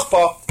Bar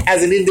Kochba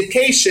as an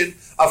indication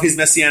of his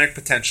messianic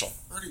potential.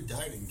 He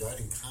died in combat.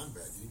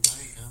 Did he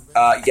die in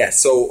combat? Yes.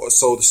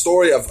 So the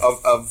story of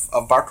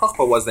Bar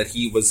Kochba was that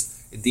he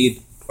was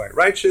indeed quite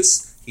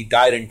righteous. He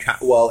died and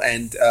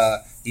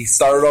he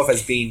started off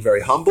as being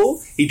very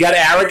humble. He got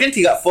arrogant.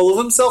 He got full of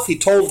himself. He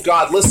told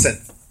God,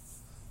 "Listen,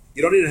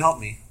 you don't need to help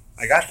me.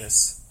 I got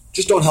this.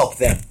 Just don't help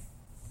them."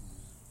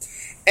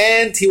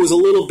 And he was a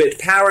little bit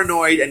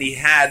paranoid, and he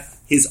had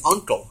his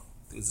uncle.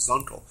 It was his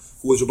uncle,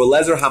 who was Rebbe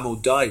Lezer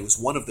Hamodai, who was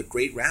one of the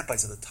great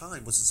rabbis of the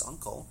time, was his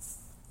uncle.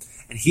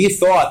 And he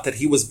thought that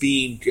he was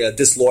being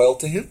disloyal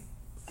to him,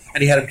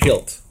 and he had him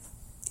killed.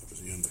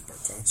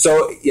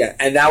 So, yeah,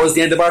 and that was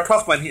the end of Bar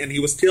Kochba, and he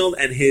was killed,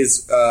 and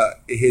his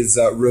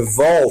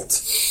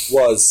revolt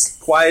was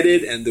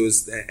quieted, and there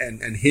was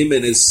and him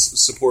and his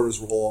supporters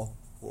were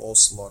all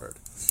slaughtered.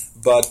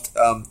 But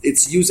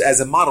it's used as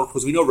a model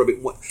because we know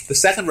the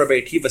second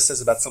Rabbi Akiva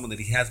says about someone that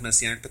he has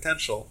messianic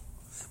potential.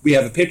 We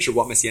have a picture of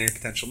what messianic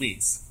potential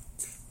means.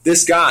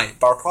 This guy,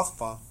 Bar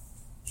Kochba,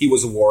 he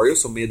was a warrior,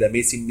 so that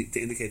may seem to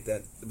indicate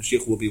that the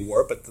Mashiach will be a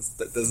warrior, but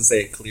that doesn't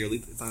say it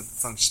clearly. It's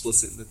not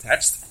explicit in the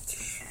text.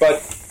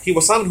 But he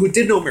was someone who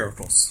did no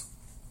miracles.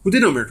 Who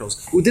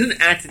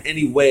didn't act in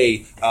any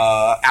way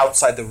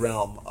outside the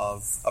realm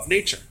of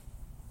nature.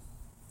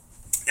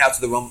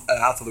 Outside the realm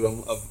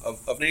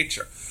of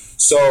nature.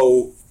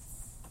 So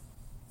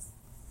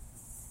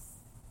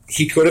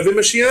he could have been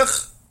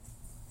Mashiach,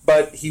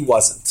 but he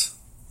wasn't.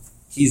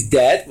 He's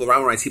dead. The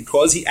Rambam writes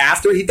because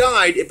after he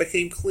died, it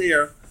became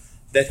clear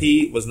that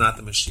he was not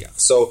the Mashiach.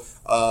 So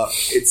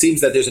it seems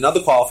that there's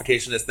another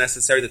qualification that's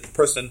necessary, that the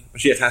person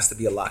Mashiach has to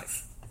be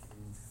alive.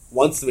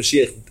 Once the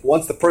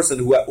person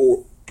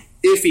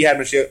if he had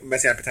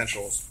messianic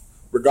potentials,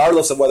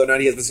 regardless of whether or not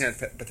he has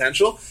messianic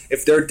potential,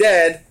 if they're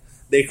dead,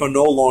 they can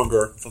no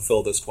longer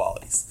fulfill those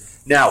qualities.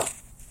 Now,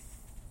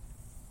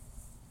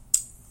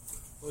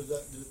 well,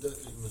 the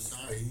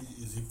Messiah,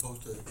 is he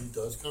supposed to? He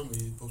does come.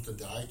 He's supposed to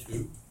die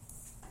too.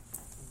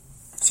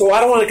 So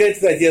I don't want to get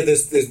into the idea.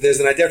 There's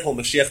an idea called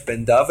Mashiach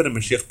ben David and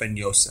Mashiach ben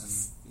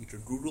Yosef. to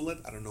Google it.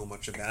 I don't know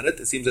much about it.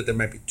 It seems that there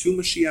might be two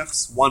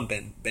Moshiachs. One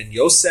Ben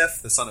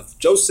Yosef, the son of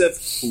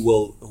Joseph, who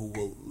will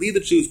lead the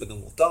Jews, but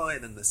then will die.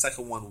 And then the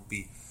second one will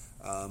be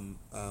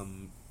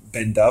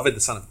Ben David,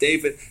 the son of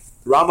David.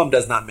 The Rambam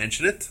does not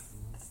mention it.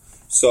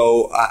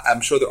 So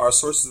I'm sure there are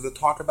sources that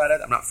talk about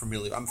it. I'm not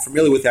familiar. I'm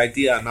familiar with the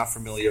idea. I'm not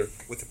familiar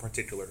with the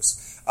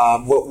particulars.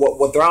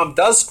 What the Rambam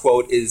does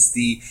quote is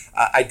the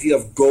idea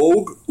of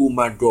Gog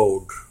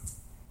uMagog.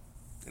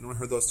 Anyone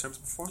heard those terms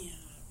before? Yeah, I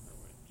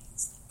remember what it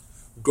means.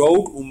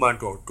 Gog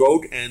uMagog.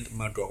 Gog and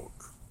Magog.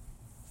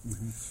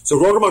 Mm-hmm. So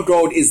Gog and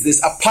Magog is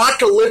this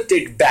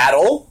apocalyptic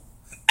battle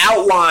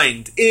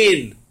outlined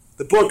in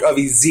the book of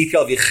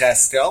Ezekiel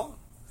V'Cheskel.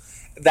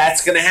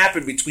 That's going to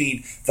happen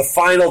between the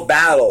final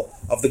battle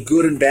of the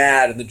good and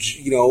bad, and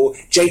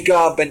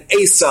Jacob and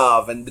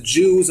Esau, and the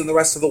Jews and the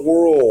rest of the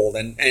world,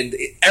 and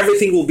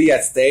everything will be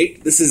at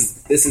stake. This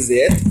is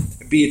it.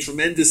 It'd be a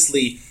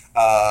tremendously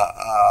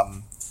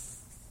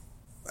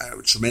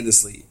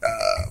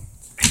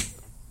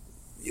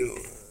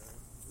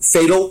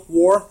fatal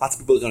war. Lots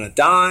of people are going to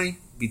die.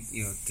 Be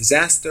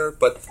disaster,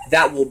 but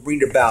that will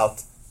bring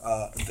about.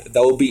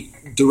 That will be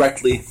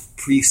directly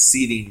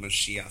preceding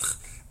Moshiach.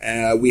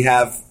 We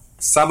have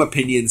some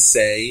opinions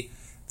say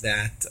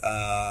that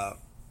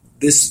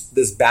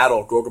this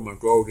battle, Gog and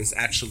Magog, is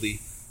actually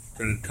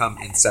going to come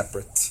in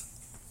separate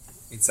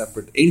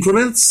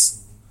increments.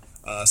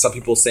 Some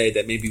people say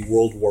that maybe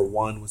World War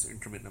I was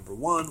increment number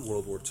 1,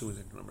 World War II was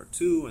increment number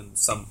 2, and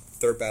some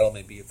third battle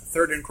may be the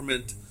third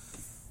increment.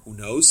 Who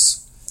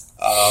knows?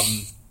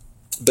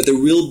 But the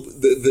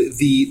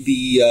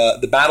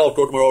battle of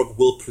Gog and Magog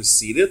will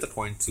precede it,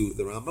 according to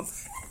the Rambam.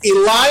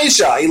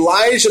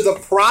 Elijah the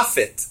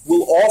prophet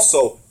will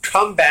also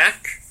come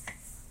back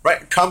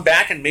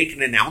and make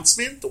an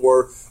announcement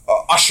or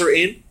usher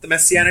in the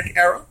Messianic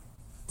era.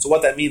 So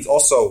what that means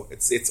also,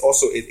 that's the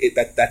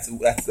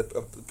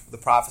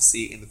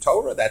prophecy in the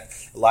Torah that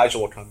Elijah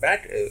will come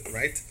back,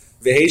 right?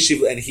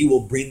 And he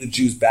will bring the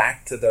Jews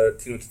back to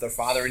their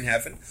Father in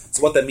heaven.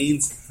 So what that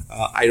means,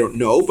 I don't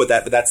know, but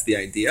that's the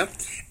idea.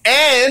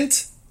 And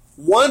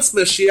once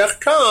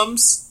Mashiach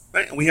comes,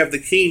 right, and we have the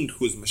king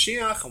who's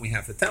Moshiach, and we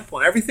have the temple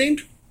and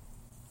everything,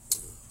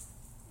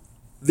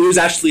 there's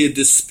actually a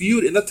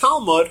dispute in the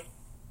Talmud.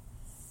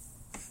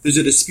 There's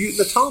a dispute in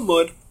the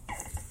Talmud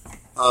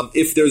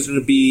if there's going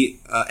to be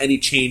any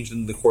change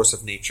in the course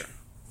of nature.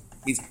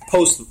 It means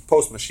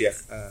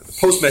post-Mashiach, the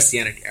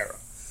post-Messianic era.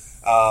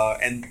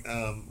 And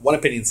one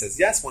opinion says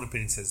yes, one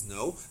opinion says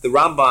no. The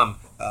Rambam,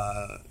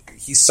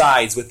 he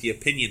sides with the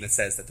opinion that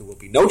says that there will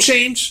be no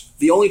change.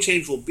 The only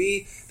change will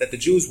be that the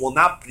Jews will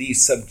not be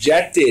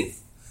subjected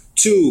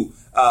to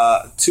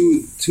the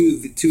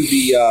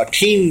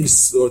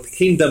kings or the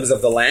kingdoms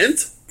of the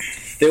land.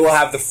 They will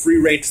have the free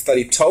reign to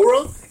study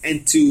Torah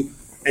and to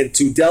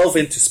delve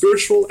into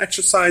spiritual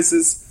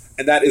exercises,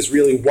 and that is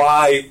really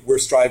why we're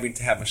striving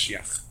to have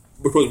Mashiach,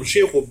 because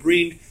Mashiach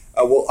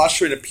will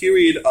usher in a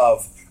period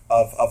of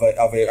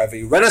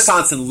a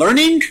renaissance in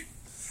learning,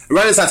 a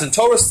renaissance in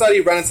Torah study,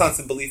 a renaissance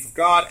in belief of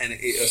God, and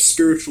a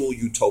spiritual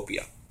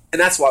utopia. And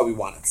that's why we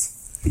want it.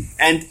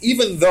 And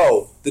even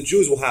though the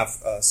Jews will have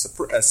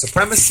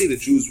supremacy, the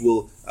Jews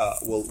will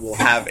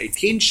have a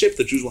kingship,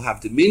 the Jews will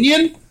have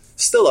dominion,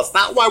 still that's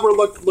not why we're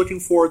looking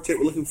forward to it.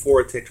 We're looking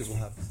forward to it because we'll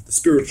have the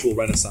spiritual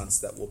renaissance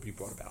that will be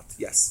brought about.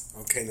 Yes?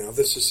 Okay, now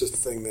this is a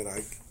thing that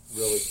I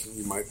really,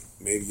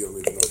 maybe you don't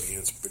even know the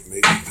answer, but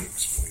maybe you can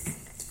explain it.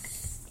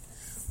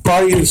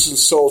 Bodies and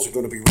souls are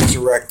going to be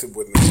resurrected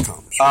when this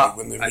comes, right?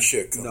 When the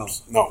Moshiach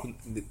comes. No.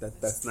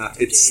 That's not.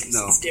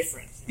 It's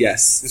different.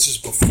 Yes. This is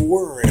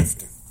before or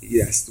after?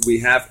 Yes. We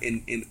have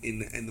in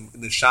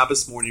the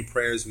Shabbos morning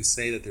prayers, we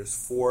say that there's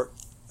 4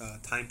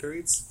 time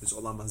periods. There's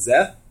Olam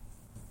Hazeh,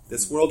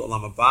 this world,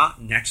 Olam Haba,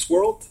 next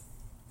world,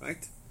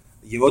 right?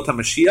 Yemot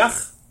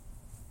HaMashiach,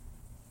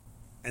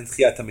 and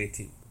Tchiyat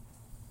HaMeitim.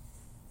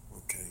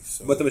 Okay,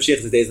 so Yemot HaMashiach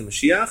is the days of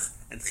Mashiach,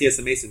 and Tchiyat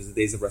HaMeitim is the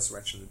days of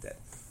resurrection of the dead.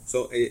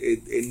 So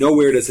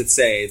nowhere does it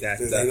say that,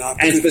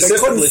 and specifically,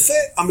 they couldn't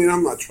fit. I mean,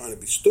 I'm not trying to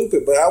be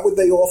stupid, but how would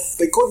they all?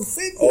 They couldn't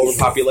fit all the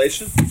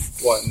population.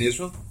 What in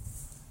Israel?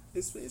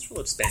 Israel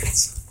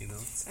expands.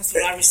 That's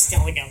what I was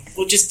telling them.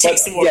 We'll just take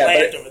some more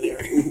land over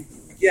there.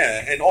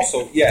 Yeah, and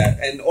also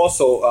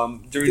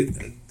during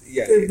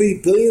there'd be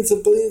billions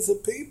and billions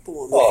of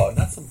people.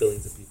 Not some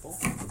billions of people.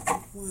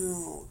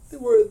 Well, the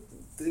world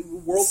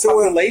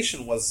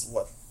population was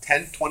what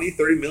 10, 20,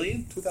 30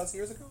 million 2,000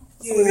 years ago.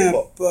 Yeah,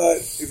 but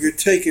if you're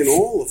taking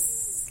all of...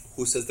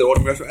 Who says the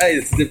ordinary resurrection? Hey,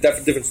 it's a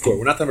different story.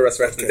 We're not talking about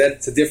resurrection of the dead.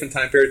 It's a different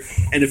time period.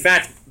 And in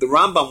fact, the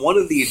Rambam, one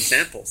of the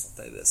examples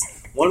that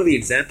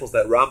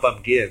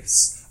Rambam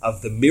gives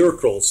of the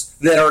miracles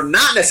that are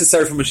not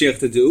necessary for Mashiach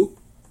to do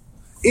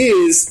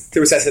is to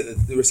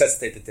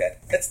resuscitate the dead.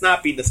 That's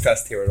not being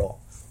discussed here at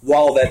all.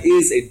 While that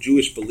is a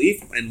Jewish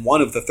belief and one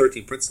of the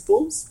 13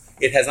 principles,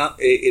 it has not.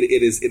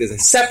 It is a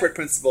separate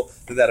principle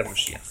than that of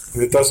Moshiach.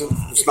 And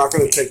it's not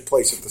going to take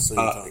place at the same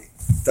time.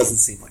 Doesn't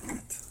seem like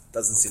that.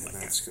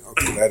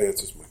 Okay, that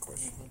answers my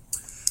question.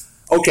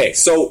 Okay,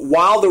 so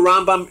while the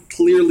Rambam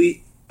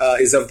clearly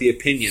is of the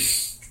opinion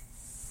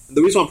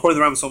The reason I'm quoting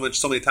the Rambam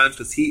so many times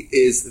because he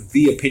is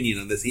the opinion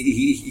on this.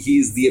 He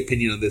is the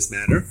opinion on this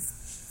matter.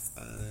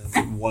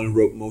 The one who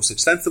wrote most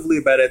extensively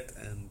about it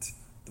and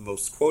the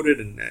most quoted,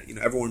 and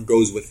everyone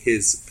goes with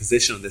his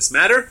position on this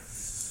matter.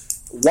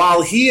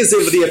 While he is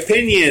of the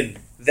opinion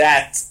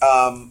that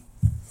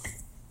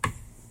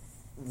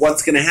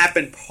what's going to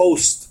happen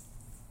post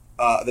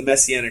the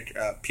Messianic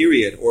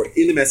period, or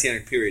in the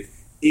Messianic period,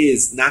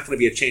 is not going to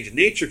be a change in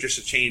nature, just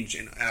a change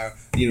in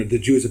the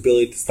Jews'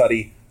 ability to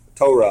study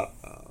Torah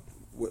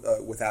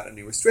without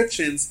any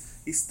restrictions.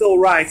 He still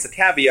writes a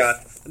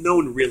caveat that no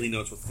one really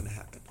knows what's going to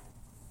happen.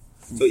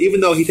 So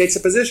even though he takes a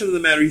position in the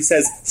matter, he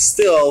says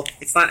still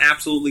it's not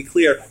absolutely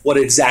clear what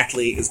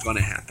exactly is going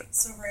to happen.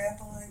 So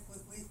Rabbi,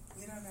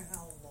 we don't know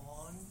how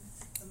long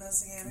the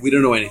Messianic. We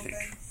don't know anything,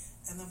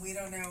 and then we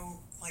don't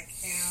know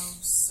how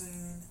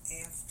soon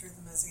after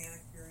the Messianic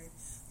period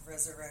the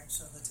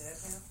resurrection of the dead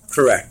happens.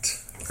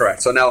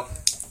 Correct. So now,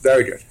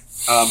 very good.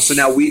 So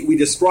now we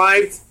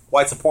described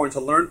why it's important to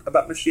learn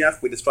about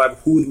Moshiach. We described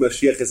who the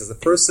Moshiach is as a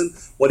person,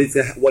 what he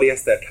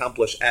has to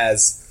accomplish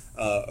as.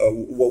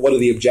 What are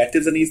the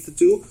objectives that he needs to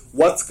do?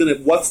 What's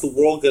the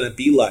world going to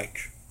be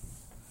like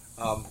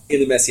in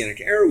the Messianic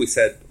era? We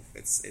said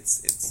it's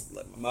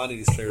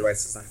Maimonides clearly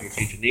writes it's not going to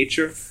change in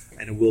nature,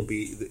 and it will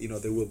be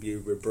there will be a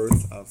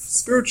rebirth of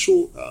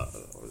spiritual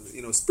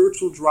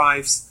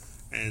drives,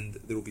 and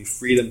there will be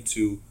freedom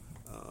to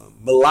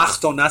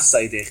melachto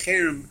nasai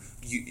decherem.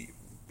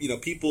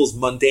 People's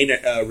mundane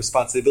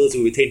responsibilities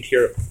will be taken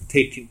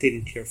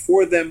care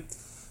for them,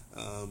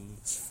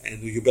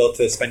 and you'll be able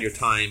to spend your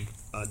time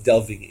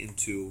delving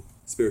into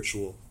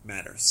spiritual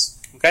matters.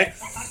 Okay?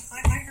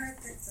 I heard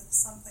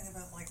something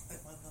about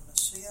that when the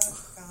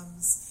Moshiach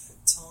comes,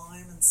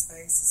 time and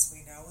space as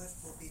we know it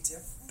will be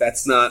different.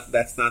 That's not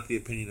the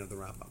opinion of the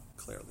Rambam,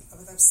 clearly.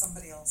 But there's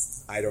somebody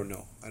else's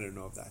opinion. I don't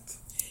know of that.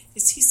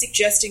 Is he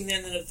suggesting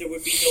then that there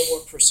would be no more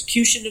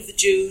persecution of the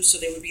Jews, so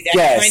there would be that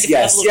kind of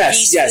level of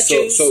peace for the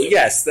Jews? So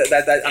yes,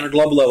 that on a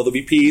global level there'll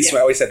be peace. Yeah.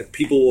 I always said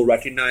people will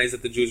recognize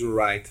that the Jews were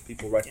right.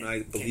 People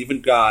believe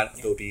in God.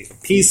 There'll be a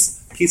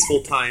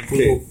peaceful time.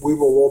 We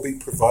will all be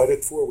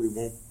provided for. We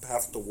won't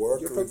have to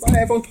work.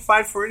 Everyone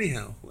provide for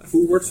anyhow.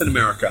 Who works in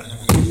America?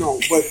 No,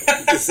 but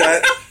is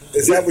that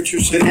what you're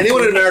saying? Did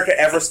anyone in America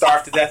ever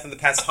starve to death in the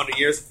past 100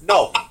 years?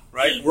 No,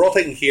 right? We're all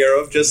taken care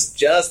of just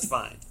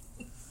fine.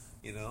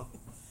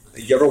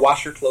 You ever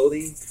wash your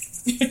clothing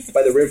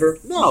by the river?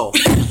 No.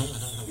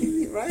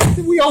 Right?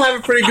 We all have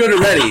it pretty good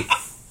already.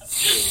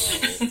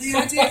 The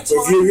idea of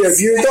time if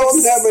you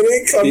don't have an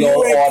income, be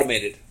all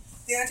automated.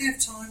 The idea of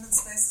time and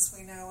space as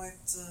we know it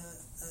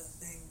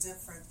being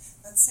different,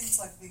 that seems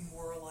like being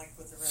more like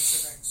with the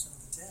resurrection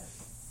of the dead.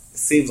 It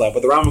seems like,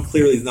 but the Rambam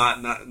clearly is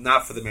not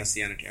for the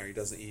Messianic era.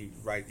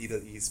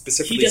 He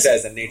specifically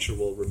says that nature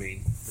will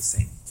remain the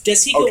same.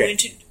 Does he go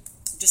into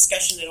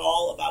discussion at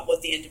all about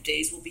what the end of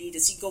days will be?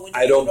 Does he go into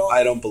I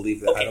don't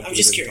believe that. Okay, I'm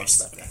just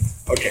curious about that.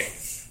 Okay.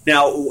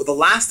 Now, the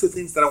last two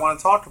things that I want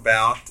to talk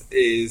about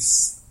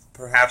is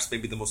perhaps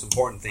maybe the most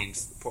important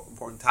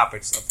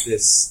topics of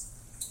this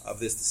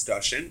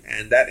discussion,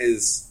 and that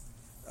is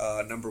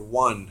number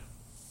one.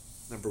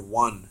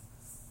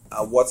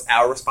 What's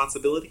our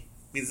responsibility?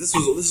 I mean, this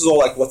is all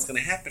like what's going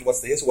to happen.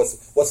 What's the history?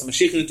 What's the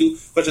Moshiach going to do?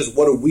 But just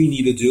what do we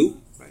need to do?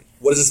 Right?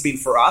 What does this mean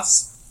for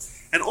us?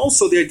 And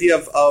also the idea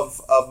of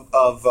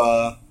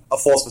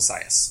false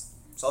messiahs.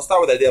 So I'll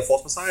start with the idea of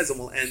false messiahs, and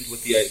we'll end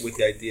with the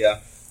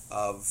idea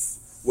of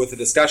the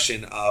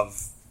discussion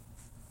of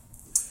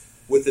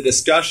what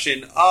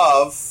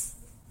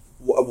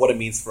it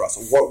means for us,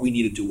 what we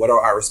need to do, what are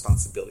our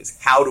responsibilities,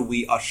 how do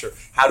we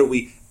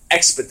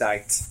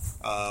expedite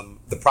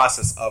the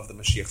process of the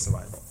Mashiach's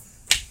arrival.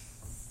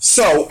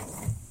 So,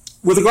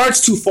 with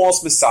regards to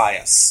false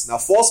messiahs, now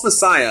false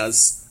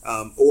messiahs.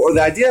 Or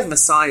the idea of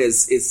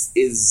messiahs is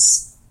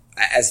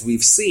as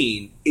we've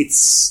seen,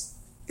 it's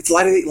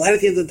light at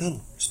the end of the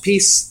tunnel. There's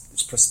peace,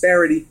 there's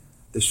prosperity,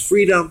 there's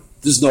freedom,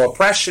 there's no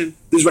oppression,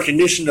 there's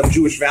recognition of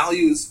Jewish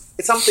values.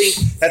 It's something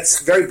that's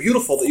very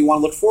beautiful that you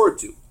want to look forward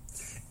to.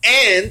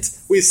 And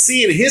we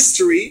see in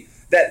history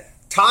that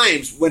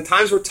when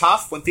times were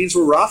tough, when things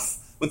were rough,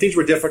 when things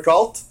were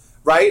difficult,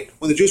 right?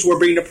 When the Jews were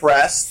being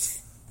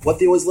oppressed, what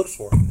they always looked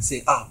for, they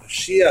say,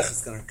 Moshiach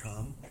is going to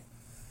come.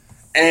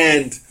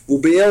 And we'll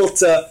be able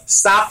to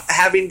stop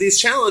having these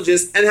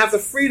challenges and have the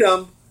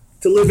freedom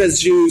to live as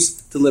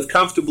Jews, to live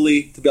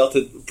comfortably, to be able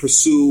to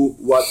pursue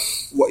what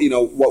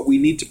we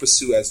need to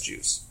pursue as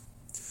Jews.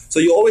 So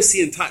you always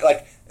see in time,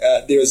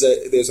 there's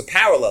a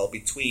parallel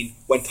between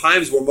when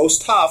times were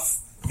most tough.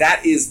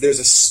 There's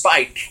a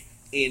spike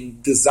in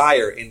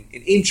desire, in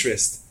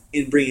interest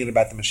in bringing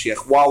about the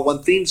Mashiach. While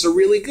when things are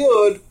really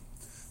good,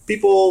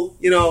 people's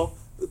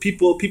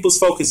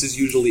focus is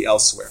usually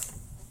elsewhere.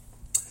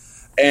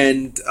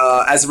 And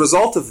as a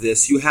result of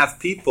this, you have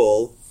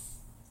people,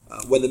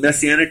 when the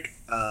Messianic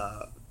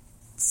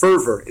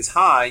fervor is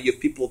high, you have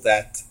people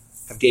that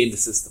have gamed the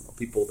system, or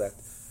people that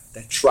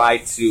try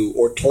to,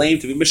 or claim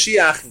to be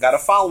Moshiach and got a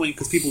following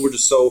because people were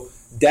just so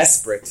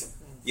desperate,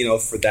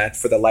 for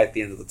the light at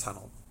the end of the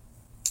tunnel.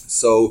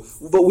 So,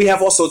 but we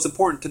have also, it's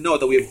important to note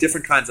that we have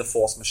different kinds of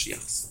false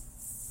Moshiachs.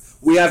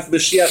 We have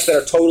Moshiachs that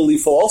are totally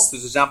false.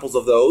 There's examples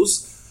of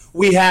those.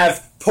 We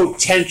have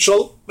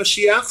potential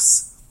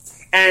Moshiachs,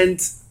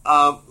 and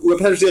we have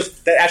potential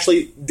Moshiachs that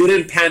actually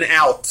didn't pan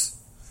out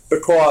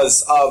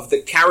because of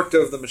the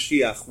character of the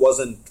Moshiach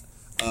wasn't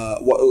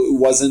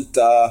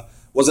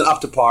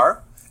up to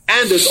par.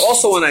 And there's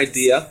also an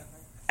idea,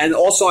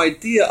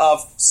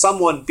 of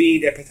someone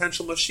being a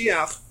potential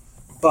Moshiach,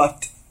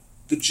 but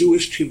the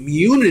Jewish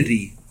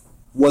community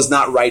was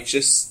not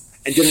righteous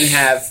and didn't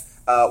have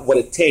what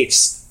it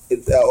takes,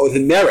 or the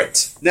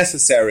merit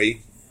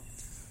necessary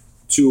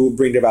to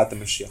bring about the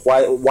Mashiach.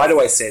 Why do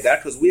I say that?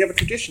 Because we have a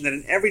tradition that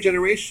in every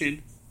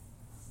generation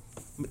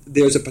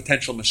there's a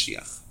potential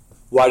Mashiach.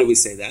 Why do we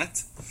say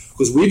that?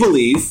 Because we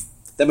believe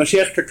that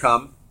Mashiach could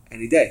come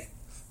any day.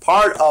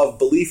 Part of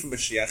belief in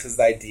Mashiach is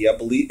the idea,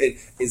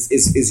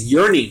 is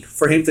yearning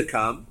for him to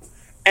come,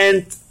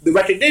 and the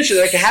recognition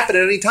that it can happen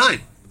at any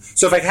time.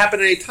 So if it can happen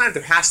at any time,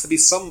 there has to be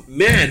some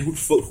man who'd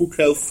fill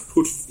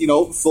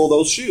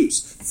those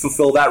shoes,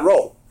 fulfill that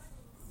role.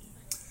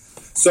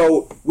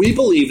 So we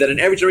believe that in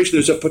every generation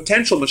there's a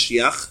potential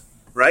Mashiach,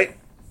 right?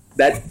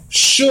 That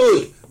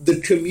should the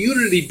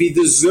community be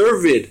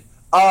deserved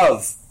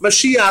of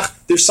Mashiach,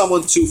 there's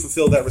someone to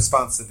fulfill that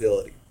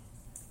responsibility.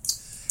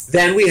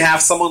 Then we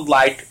have someone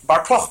like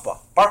Bar Kochba.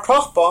 Bar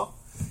Kochba,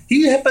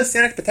 he had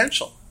Messianic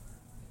potential.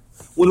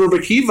 When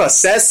Rebbe Kiva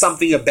says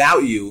something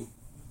about you,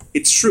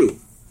 it's true.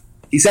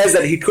 He says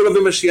that he could have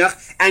been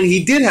Mashiach, and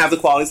he did have the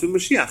qualities of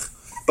Mashiach,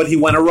 but he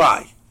went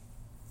awry.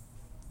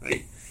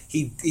 Right?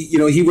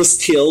 He was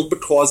killed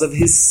because of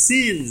his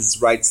sins,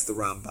 writes the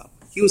Rambam.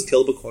 He was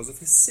killed because of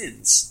his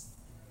sins.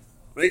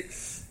 Right?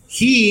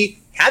 He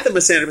had the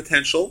Messianic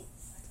potential,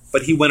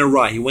 but he went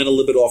awry. He went a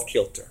little bit off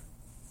kilter.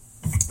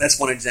 That's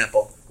one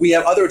example. We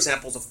have other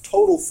examples of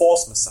total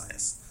false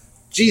messiahs.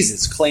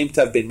 Jesus claimed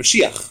to have been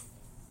Mashiach.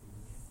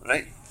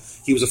 Right?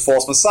 He was a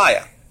false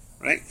messiah.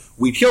 Right?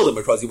 We killed him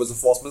because he was a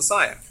false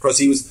messiah. Because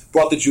he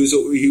brought the Jews.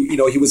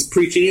 He was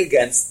preaching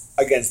against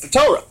the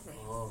Torah.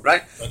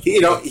 Right?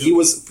 He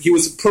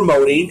was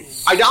promoting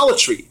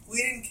idolatry. We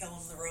didn't kill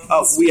him. The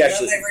Romans.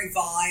 They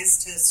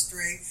revised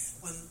history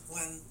when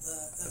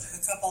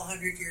a couple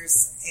hundred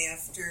years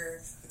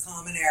after the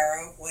Common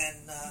Era,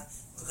 when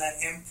that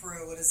emperor,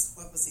 what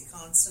was he,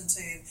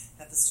 Constantine,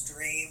 had this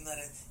dream that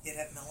he'd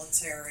have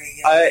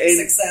military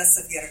success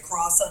if he had a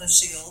cross on a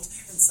shield,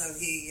 and so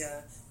he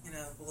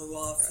blew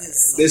off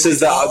his. This is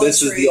the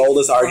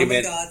oldest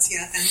argument. Gods,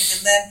 yeah, and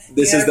then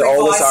this is the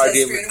oldest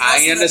argument.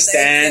 I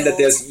understand that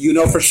there's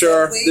for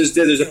sure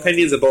there's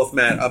opinions of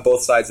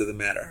both sides of the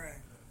matter,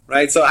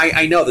 right? So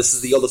I know this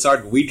is the oldest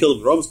argument. We killed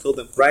him. The Romans killed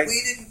him, right?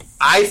 We didn't.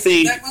 I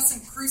think that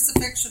wasn't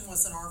crucifixion.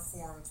 Wasn't our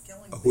form of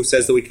killing. Who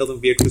says that we killed him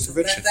via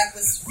crucifixion? That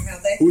was how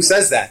they. Who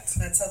says that?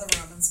 That's how the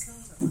Romans killed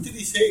him. What did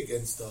he say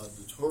against the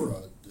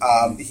Torah?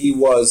 He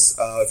was.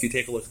 If you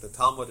take a look at the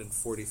Talmud in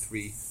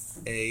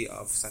 43a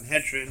of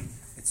Sanhedrin,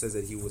 it says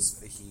that he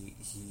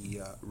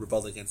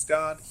rebelled against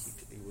God.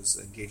 He was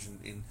engaged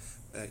in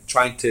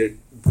trying to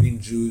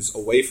bring Jews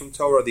away from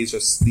Torah. These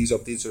are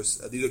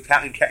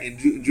in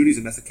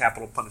Judaism. That's a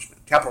capital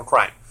punishment, capital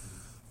crime,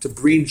 to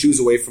bring Jews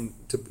away from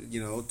to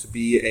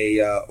be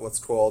a what's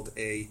called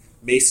a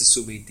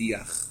mesasumi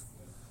diach,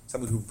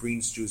 someone who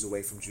brings Jews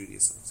away from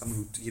Judaism,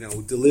 someone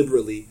who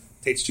deliberately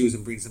takes Jews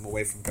and brings them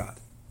away from God.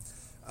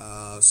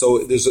 So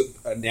there's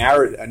a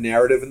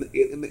narrative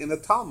in the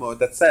Talmud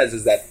that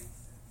says that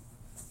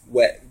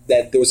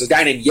there was a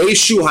guy named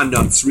Yeshu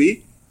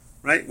HaNatzri,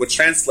 right, which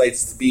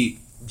translates to be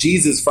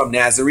Jesus from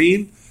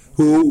Nazarene,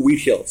 who we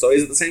killed. So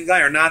is it the same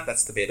guy or not?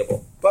 That's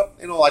debatable. But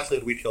in all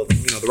likelihood, we killed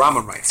him. The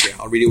Rambam writes here.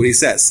 I'll read you what he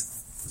says.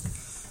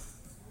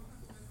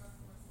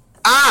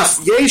 Af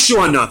Yeshu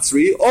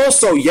HaNatzri,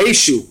 also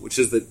Yeshu, which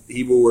is the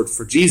Hebrew word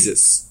for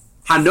Jesus,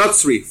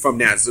 HaNatzri from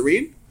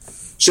Nazarene,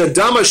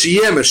 Shadama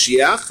Shiyeh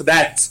Mashiach,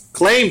 that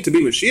claimed to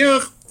be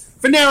Mashiach,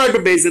 V'nerad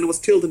b'Bezdin, was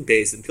killed in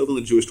Bezdin, killed in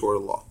the Jewish Torah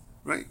law,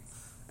 right?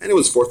 And it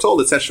was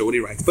foretold, etc. What he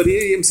writes, but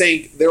I'm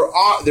saying there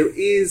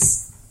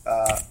is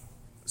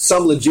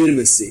some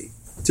legitimacy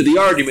to the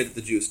argument that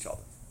the Jews killed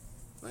him,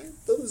 right?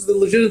 There's the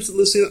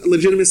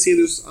legitimacy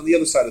there's on the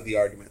other side of the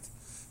argument,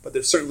 but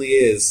there certainly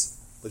is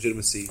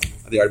legitimacy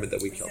on the argument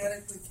that we killed him. How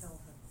did we kill him?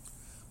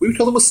 We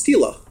killed him with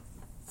stila.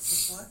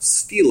 With what?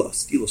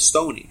 Stila,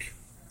 stoning.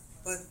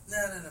 But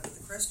no. But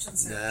the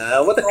Christians.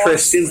 The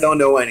Christians don't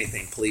know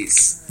anything,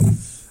 please.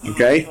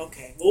 Okay.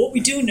 Okay. Well, what we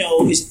do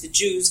know is that the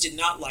Jews did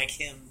not like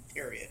him.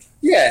 Period.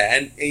 Yeah,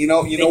 and you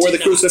know where the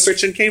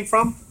crucifixion came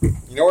from.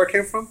 You know where it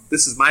came from.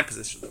 This is my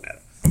position on the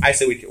matter. I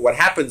say what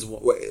happens.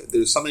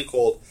 There's a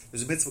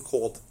mitzvah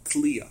called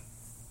tliya,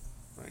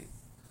 right?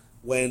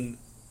 When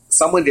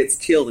someone gets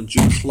killed in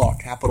Jewish law,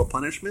 capital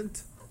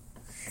punishment,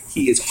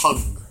 he is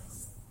hung.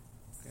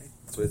 Okay,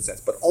 that's what it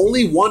says. But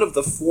only one of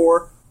the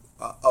four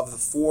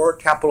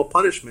capital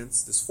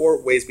punishments. There's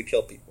 4 ways we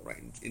kill people,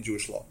 right? In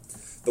Jewish law,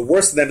 the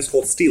worst of them is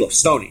called stila,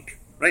 stoning.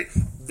 Right?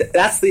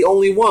 That's the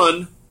only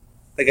one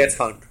that gets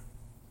hung.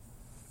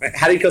 Right?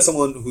 How do you kill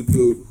someone who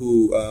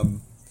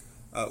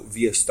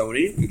via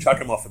stoning. You chuck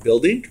him off a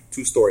building,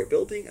 2-story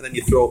building, and then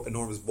you throw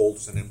enormous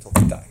boulders on him until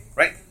he die.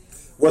 Right?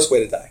 Worst way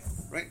to die.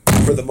 Right?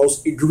 For the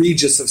most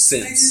egregious of Do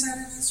they do sins. that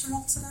in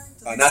Israel today?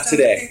 Do they Not stone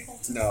today. people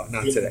No,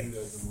 not He today.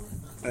 doesn't work.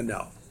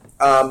 No.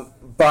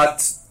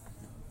 But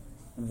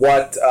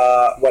what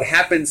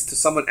happens to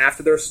someone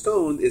after they're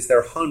stoned is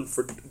they're hung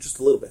for just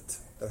a little bit.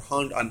 They're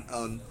hung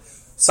on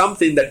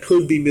something that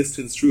could be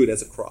misconstrued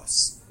as a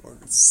cross. Or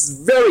it's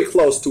very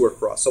close to a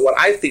cross. So what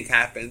I think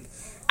happened,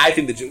 I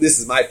think the Jews, this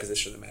is my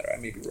position on the matter, I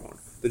may be wrong.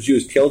 The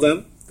Jews killed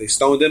him, they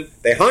stoned him,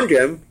 they hung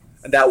him,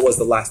 and that was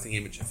the lasting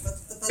image of him.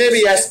 But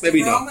Maybe yes,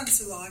 maybe the no. Romans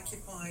who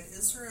occupied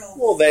Israel,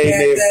 Well, they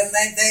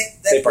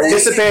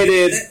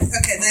participated.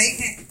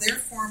 Their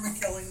form of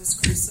killing was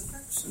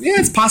crucifixion. Yeah,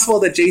 it's possible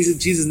that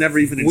Jesus never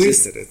even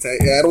existed.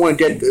 I don't want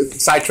to get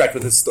sidetracked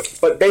with this story.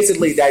 But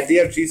basically, the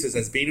idea of Jesus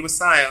as being a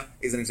Messiah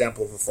is an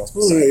example of a false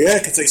Messiah. Yeah,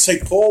 because they say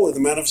Paul, with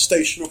the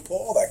manifestation of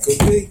Paul, that could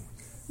be.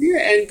 Yeah,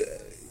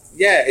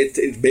 and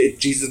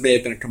Jesus may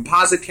have been a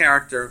composite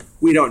character.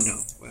 We don't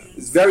know.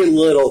 It's very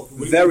little. What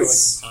do you Very mean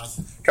by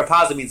composite?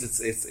 composite means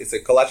it's a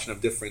collection of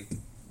different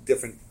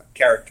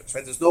characters.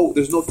 Right? There's no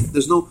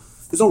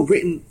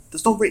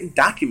written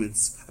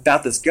documents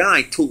about this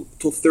guy till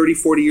 30,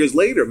 40 years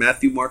later.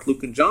 Matthew, Mark,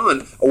 Luke, and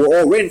John were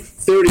all written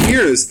 30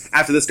 years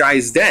after this guy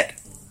is dead.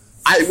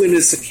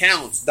 Eyewitness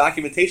accounts,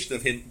 documentation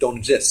of him don't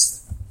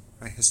exist.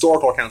 Right?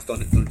 Historical accounts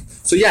don't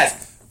exist. So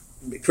yes,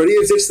 could he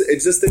have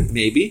existed?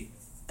 Maybe.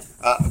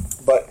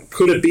 But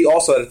could it be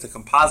also that it's a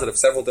composite of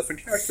several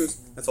different characters?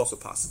 That's also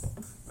possible.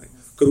 Right?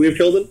 Could we have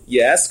killed him?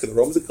 Yes. Could the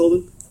Romans have killed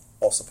him?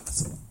 Also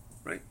possible.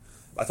 Right?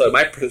 I thought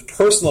my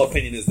personal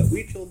opinion is that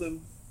we killed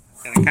him,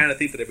 and I kind of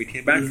think that if we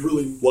came back, There's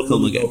really, we'll kill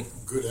him really again. no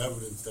good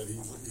evidence that he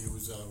was.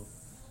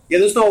 Yeah,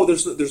 there's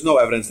no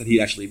evidence that he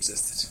actually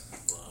existed.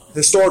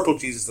 Historical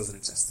Jesus doesn't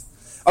exist.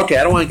 Okay,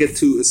 I don't want to get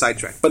too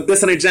sidetracked, but this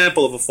is an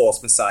example of a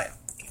false Messiah.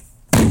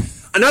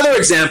 Another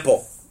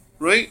example,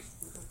 right?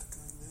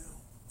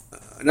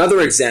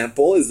 Another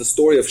example is the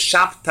story of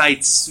Shabtai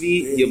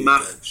Tzvi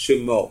Yemach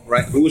Shemo,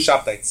 right? Who was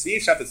Shabtai Tzvi?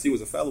 Shabtai Tzvi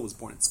was a fellow who was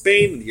born in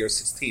Spain in the year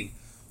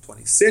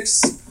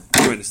 1626,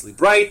 tremendously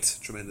bright,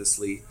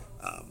 tremendously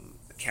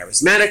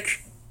charismatic.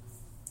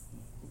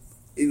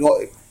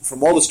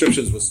 From all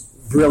descriptions, was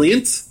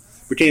brilliant.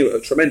 Became a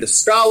tremendous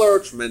scholar,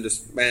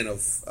 tremendous man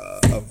of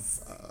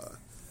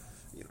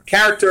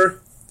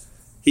character.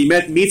 He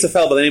meets a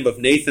fellow by the name of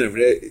Nathan,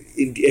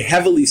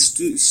 heavily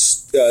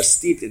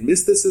steeped in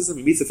mysticism.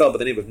 He meets a fellow by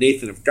the name of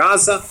Nathan of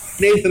Gaza.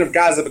 Nathan of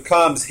Gaza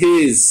becomes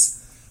his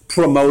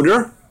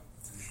promoter.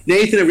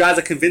 Nathan of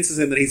Gaza convinces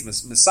him that he's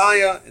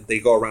Messiah, and they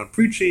go around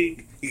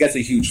preaching. He gets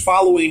a huge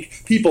following.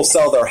 People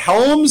sell their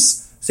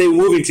homes, say we're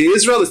moving to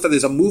Israel.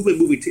 There's a movement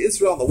moving to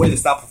Israel. On the way, they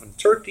stop off in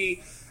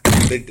Turkey.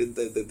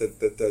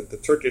 The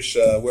Turkish,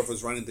 whoever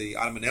was running the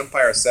Ottoman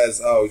Empire,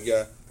 says, "Oh,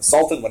 yeah, the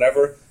Sultan,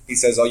 whatever." He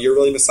says, "Oh, you're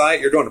really Messiah?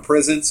 You're going to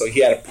prison." So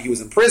he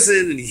was in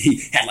prison, and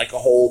he had like a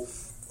whole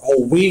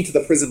wing to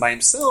the prison by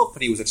himself,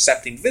 and he was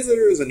accepting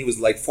visitors, and he was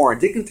like foreign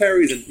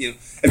dignitaries, and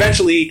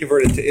eventually he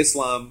converted to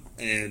Islam,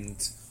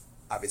 and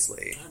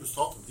obviously, I was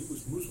talking. He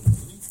was Muslim,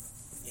 wasn't he?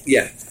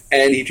 yeah,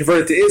 and he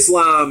converted to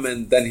Islam,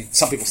 and then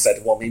some people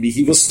said, well, maybe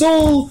he was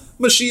still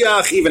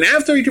Moshiach even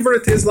after he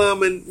converted to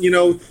Islam, and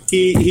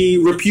he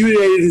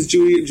repudiated his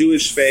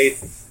Jewish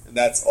faith, and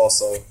that's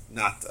also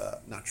not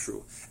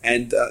true.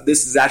 And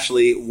this is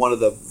actually one of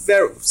the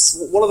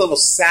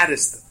most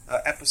saddest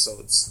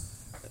episodes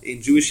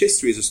in Jewish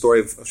history is the story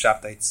of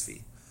Shabtai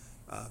Tzvi,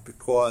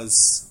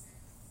 because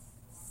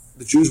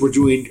the Jews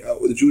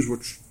were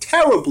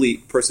terribly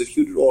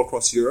persecuted all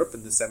across Europe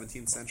in the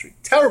 17th century.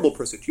 Terrible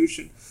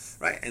persecution,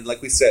 right? And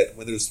like we said,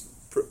 when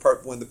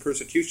the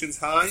persecution's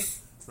high,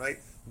 right,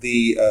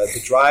 the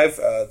drive,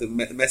 the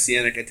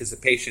Messianic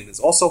anticipation is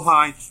also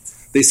high.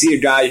 They see a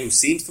guy who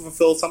seems to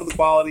fulfill some of the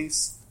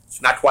qualities.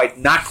 Not quite.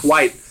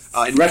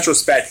 In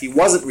retrospect, he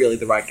wasn't really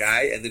the right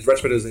guy, and in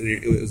retrospect,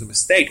 it was a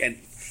mistake. And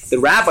the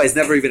rabbis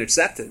never even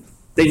accepted him.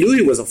 They knew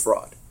he was a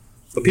fraud,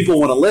 but people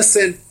want to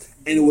listen.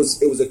 And it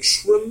was a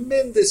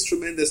tremendous.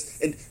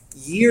 And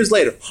years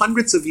later,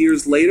 hundreds of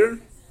years later,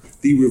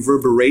 the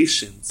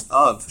reverberations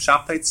of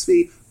Shabtai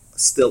Tzvi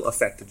still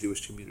affect the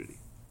Jewish community.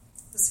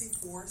 Was he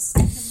forced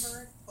to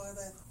convert by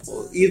that?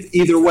 Well,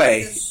 either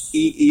way,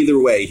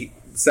 the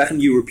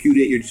second you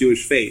repudiate your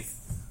Jewish faith,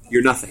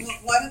 you're nothing.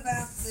 What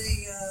about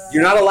the?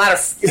 You're not allowed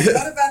to.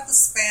 What about the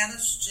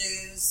Spanish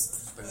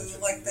Jews who, they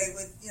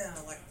would,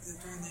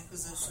 during the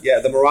Inquisition? Yeah,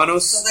 the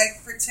Moranos. So they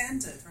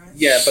pretended, right?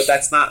 Yeah, but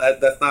that's not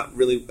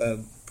really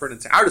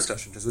pertinent to our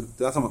discussion because we're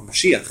talking about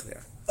Moshiach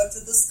there. But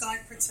did this guy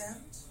pretend,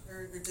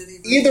 or did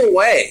he? Either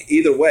way,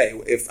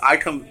 if I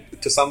come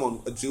to someone,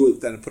 a Jew,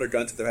 and put a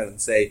gun to their head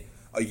and say,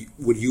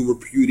 "Would you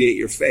repudiate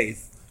your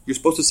faith?" You're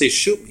supposed to say,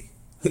 "Shoot me."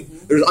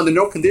 Mm-hmm. There's under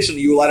no condition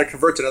you allowed to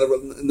convert to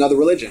another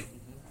religion,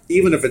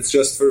 even if it's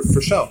just for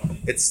show.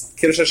 It's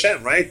Kiddush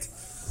Hashem, right?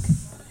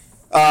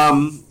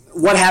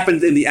 What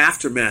happened in the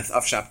aftermath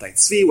of Shabtai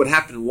Tzvi? What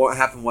happened was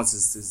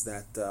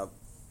that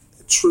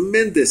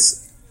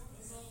tremendous,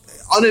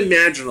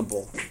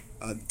 unimaginable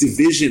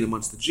division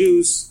amongst the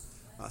Jews.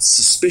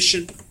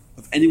 Suspicion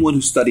of anyone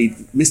who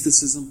studied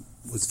mysticism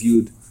was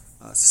viewed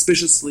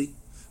suspiciously.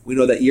 We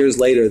know that years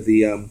later,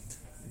 the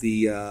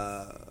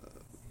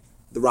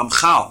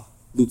Ramchal,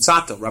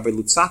 Rabbi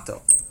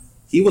Lutzato,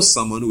 he was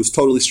someone who was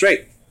totally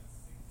straight,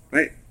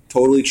 right?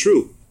 Totally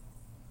true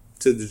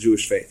to the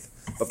Jewish faith.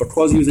 But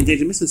because he was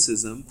engaged in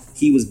mysticism,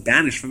 he was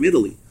banished from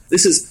Italy.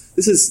 This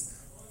is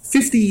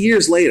 50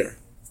 years later.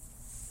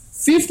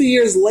 50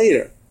 years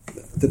later,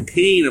 the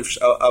pain of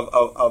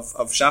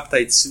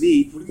Shabtai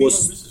Tzvi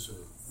was...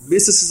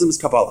 Mysticism is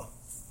Kabbalah.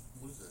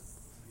 What is that?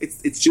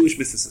 It's Jewish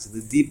mysticism,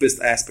 the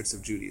deepest aspects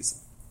of Judaism.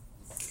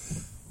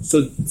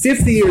 So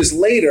 50 years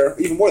later,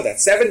 even more than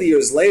that, 70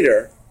 years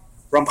later,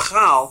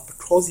 Ramchal,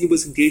 because he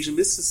was engaged in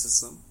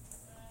mysticism,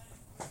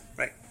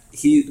 right?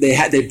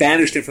 They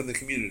banished him from the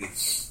community.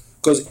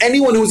 Because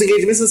anyone who was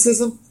engaged in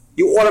mysticism,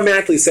 you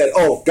automatically said,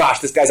 "Oh gosh,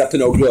 this guy's up to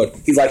no good.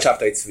 He's like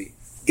Shabtai Tzvi.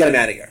 Get him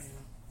out of here."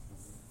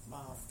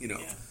 Wow.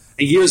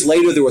 And years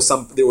later, there was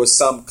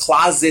some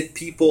closet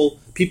people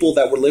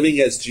that were living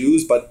as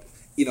Jews, but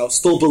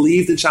still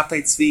believed in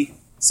Shabtai Tzvi.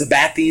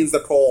 Sabbateans, they're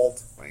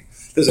called. Right?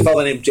 There's a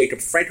fellow named Jacob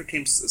Franker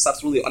came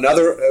subsequently.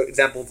 Another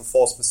example of a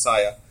false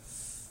messiah.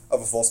 How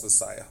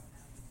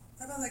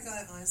about that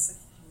guy Isaac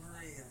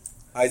Luria?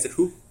 Isaac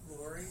who?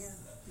 Luria?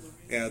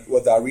 Yeah,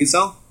 what the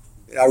Arizal?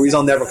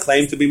 Arizal never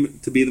claimed to be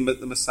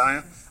the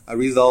Messiah.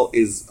 Arizal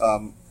is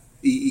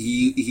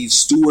he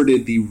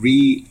stewarded the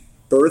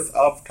rebirth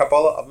of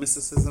Kabbalah, of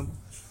mysticism.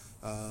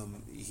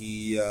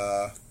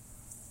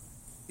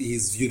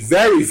 He's viewed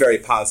very, very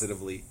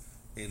positively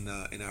in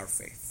our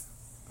faith.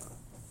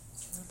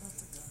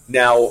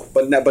 Now,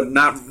 but not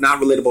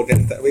relatable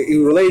again. He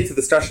related to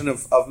the discussion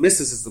of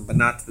mysticism, but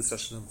not to the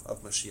discussion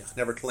of Moshiach.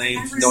 Never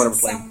claimed. No one ever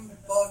claimed. Some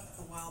book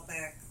a while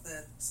back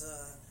that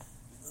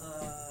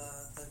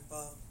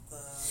both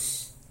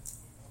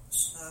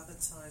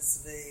Shabbatai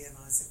Tzvi and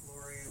Isaac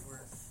Luria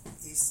were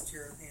East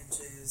European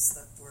Jews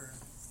that were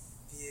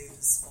viewed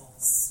as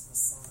false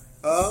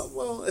messiahs.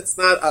 Well, it's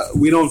not.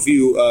 We don't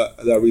view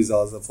the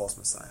Arizal as a false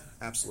messiah.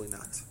 Absolutely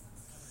not.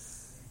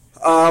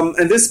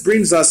 And this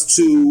brings us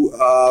to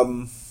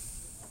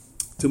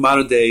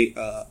modern day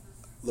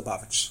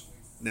Lubavitch.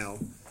 Now,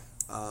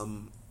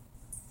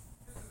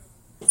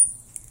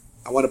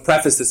 I want to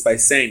preface this by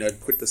saying a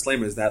quick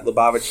disclaimer: is that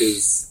Lubavitch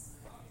is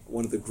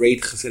one of the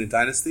great Chassidic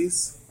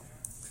dynasties,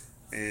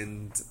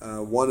 and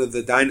one of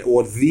the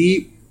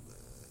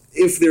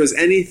if there is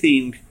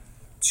anything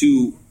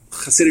to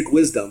Chassidic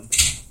wisdom,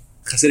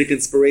 Chassidic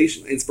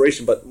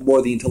inspiration, but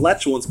more the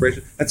intellectual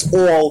inspiration, that's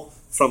all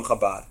from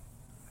Chabad.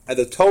 And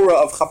the Torah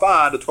of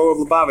Chabad, the Torah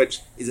of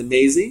Lubavitch, is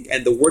amazing,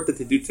 and the work that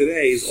they do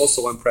today is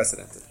also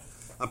unprecedented.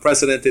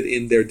 Unprecedented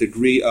in their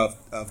degree of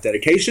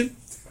dedication,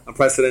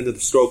 unprecedented the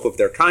scope of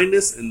their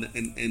kindness, and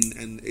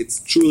it's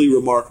truly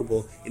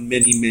remarkable in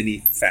many, many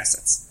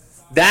facets.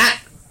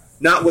 That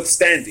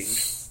notwithstanding,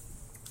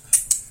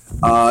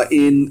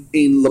 in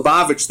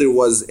Lubavitch there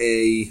was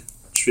a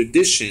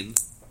tradition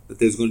that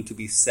there's going to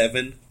be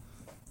 7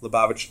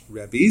 Lubavitch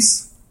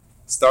Rebbes,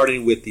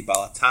 starting with the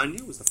Baal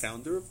HaTanya, who was the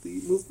founder of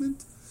the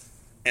movement,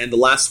 and the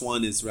last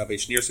one is Rabbi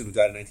Schneerson, who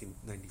died in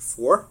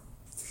 1994.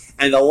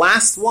 And the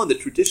last one, the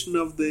tradition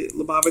of the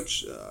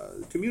Lubavitch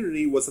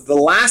community, was that the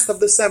last of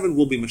the 7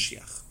 will be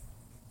Moshiach.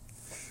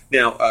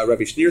 Now,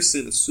 Rabbi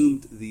Schneerson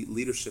assumed the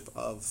leadership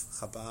of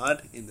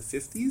Chabad in the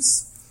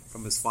 50s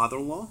from his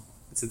father-in-law,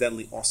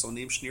 incidentally also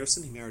named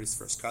Schneerson. He married his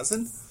first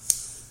cousin.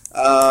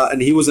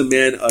 And he was a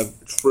man of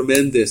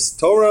tremendous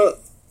Torah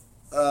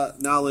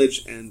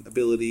knowledge and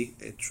ability,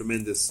 a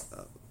tremendous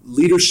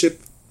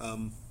leadership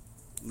and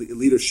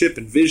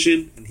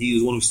vision, and he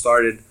was one who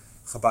started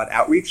Chabad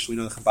outreach. We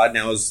know that Chabad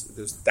now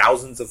there's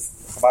thousands of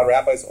Chabad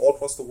rabbis all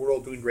across the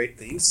world doing great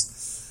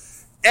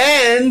things.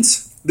 And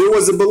there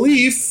was a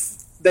belief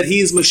that he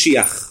is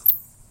Moshiach.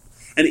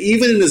 And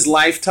even in his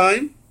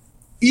lifetime,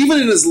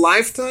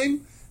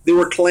 there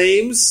were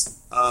claims,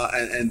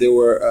 and there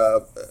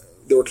were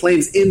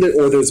claims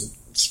there's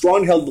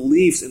strong held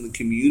beliefs in the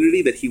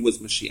community that he was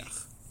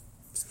Moshiach.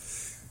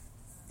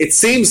 It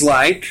seems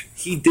like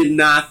he did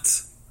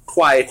not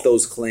quiet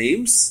those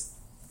claims.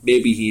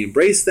 Maybe he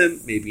embraced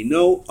them, maybe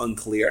no,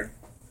 unclear.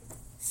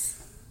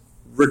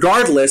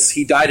 Regardless,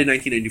 he died in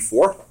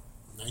 1994.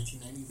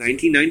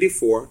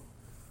 1994.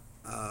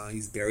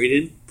 He's buried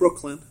in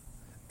Brooklyn,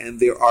 and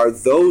there are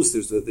those.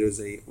 There's a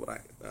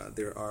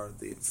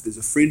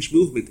fringe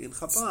movement in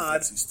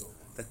Chabad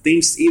that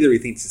thinks either he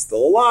thinks he's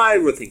still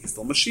alive, or thinks he's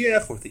still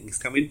Mashiach, or thinks he's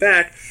coming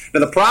back. Now,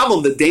 the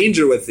problem, the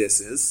danger with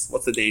this is,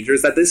 what's the danger?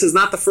 Is that this is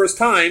not the first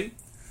time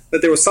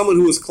that there was someone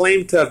who was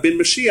claimed to have been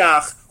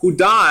Mashiach who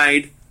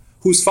died,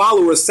 whose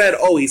followers said,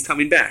 "Oh, he's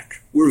coming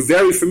back." We're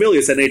very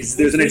familiar.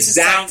 There's an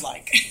exact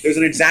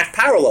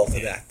parallel to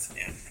that,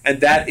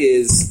 and that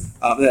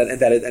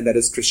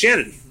is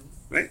Christianity,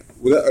 right?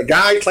 A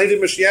guy claimed to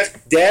be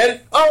Mashiach,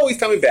 dead. Oh, he's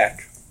coming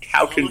back.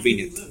 How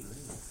convenient.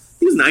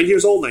 He was 90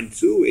 years old,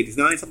 92,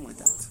 89, something like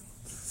that.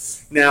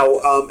 Now,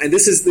 and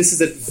this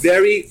is a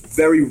very,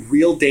 very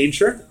real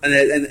danger, and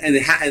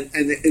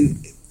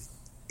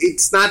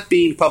it's not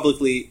being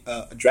publicly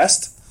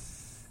addressed.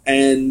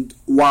 And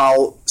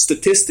while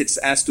statistics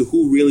as to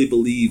who really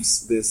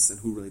believes this and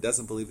who really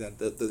doesn't believe that,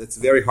 it's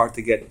very hard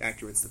to get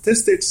accurate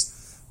statistics.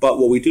 But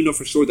what we do know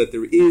for sure that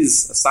there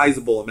is a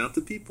sizable amount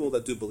of people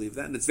that do believe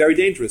that, and it's very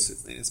dangerous.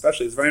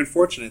 Especially, it's very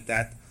unfortunate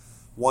that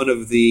one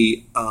of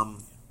the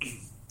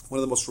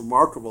most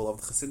remarkable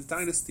of the Chassidic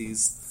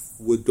dynasties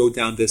would go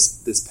down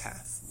this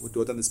path. Would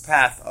go down this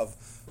path of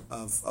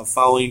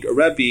following a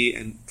Rebbe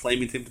and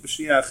claiming him to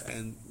Moshiach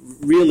and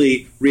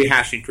really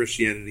rehashing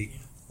Christianity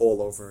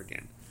all over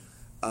again.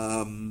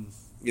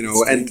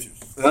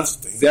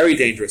 Very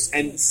dangerous.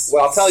 And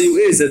what I'll tell you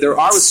is that there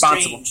are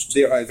responsible.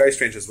 They are very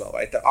strange as well,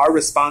 right? There are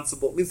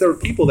responsible. Means there are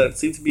people that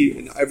seem to be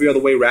in every other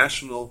way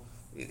rational,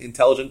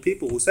 intelligent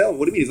people who say, "Oh,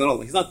 what do you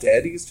mean? He's not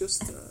dead. He's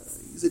just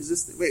he's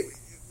existing." Wait,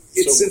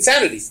 it's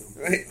insanity,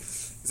 right?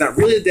 He's not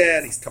really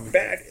dead. He's coming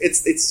back.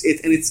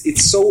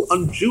 It's so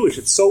un-Jewish.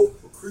 It's so.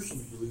 Well,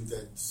 Christians believe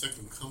that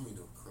second coming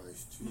of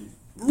Christ too.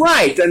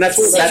 Right, and there's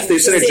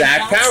an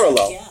exact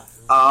parallel. Yeah.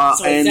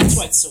 So and that's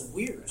why it's so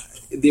weird.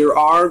 There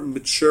are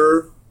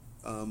mature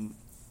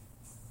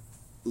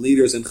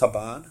leaders in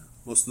Chabad,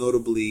 most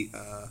notably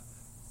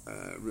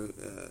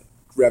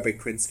Rabbi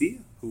Krinsky,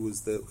 who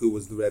was the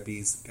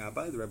Rebbe's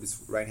Gabbai, the Rebbe's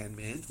right-hand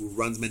man, who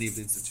runs many of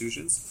the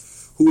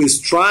institutions, who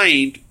is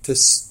trying to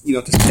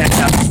stand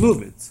out this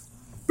movement,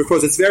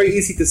 because it's very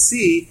easy to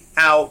see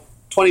how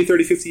 20,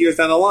 30, 50 years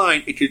down the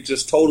line it could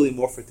just totally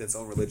morph into its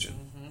own religion,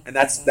 and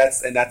that's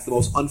the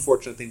most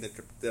unfortunate thing that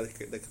could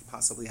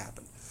possibly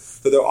happen.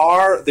 So there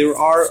are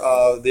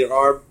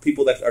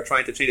people that are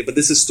trying to change it, but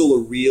this is still a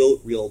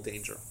real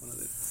danger,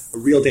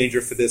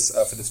 for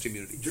this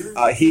community.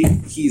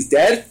 He's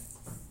dead.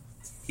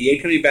 He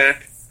ain't coming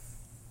back,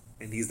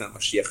 and he's not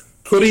Moshiach.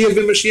 Could he have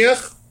been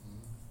Moshiach?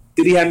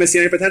 Did he have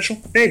Messianic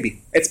potential?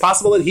 Maybe. It's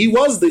possible that he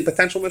was the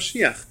potential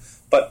Moshiach,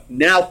 but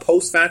now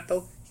post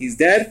facto, he's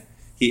dead.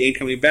 He ain't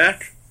coming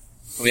back,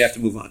 and we have to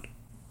move on.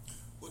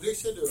 Well, they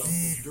said that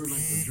during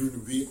the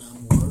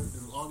Vietnam War,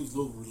 all these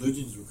little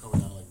religions were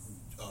coming out.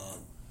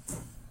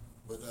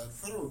 But the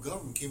federal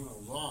government came out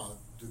with a law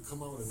to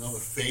come out with another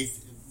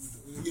faith,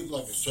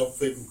 like a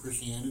sub-faith in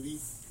Christianity.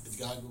 It's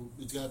got to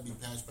be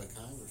passed by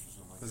Congress or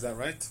something like that. Is that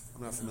right?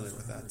 I'm not familiar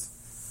with that.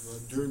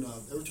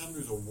 Every time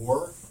there's a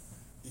war,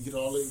 you get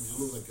all these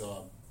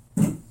little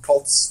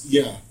cults.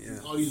 Yeah.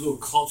 All these little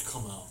cults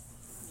come out.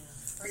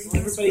 Yeah.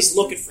 Everybody's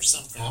looking for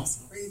something. Are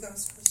you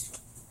guys Christian?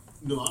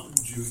 No, I'm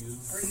Judaism.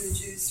 Are you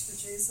Jews for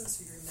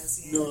Jesus, or you're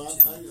Messianic? No,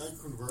 I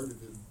converted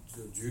to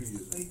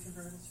Judaism. Oh, you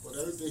converted? But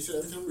they said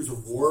every time there's a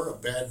war, a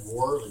bad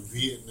war, like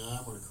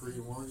Vietnam or the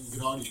Korean War, you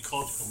get all these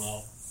cults come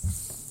out.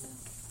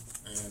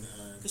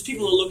 Because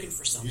people are looking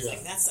for something. Yeah.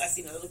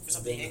 They're looking for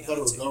something to hang the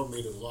federal on to.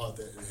 government made a law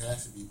that it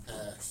has to be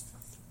passed.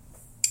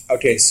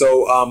 Okay,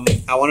 so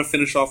I want to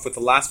finish off with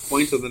the last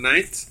point of the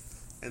night,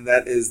 and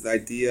that is the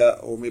idea,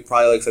 or maybe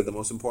probably like I said, the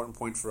most important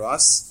point for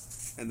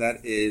us, and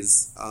that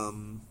is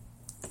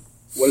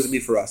what does it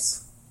mean for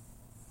us?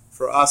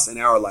 For us in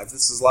our lives.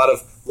 This is a lot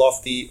of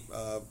lofty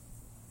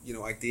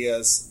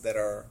ideas that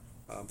are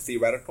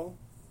theoretical,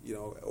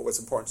 what's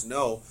important to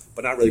know,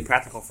 but not really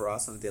practical for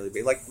us on a daily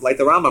basis. Like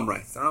the Rambam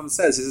writes. The Rambam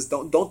says,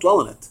 don't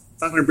dwell in it.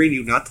 It's not going to bring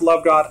you not to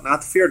love God,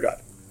 not to fear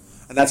God.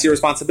 And that's your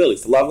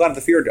responsibility, to love God and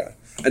to fear God.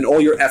 And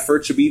all your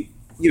effort should be,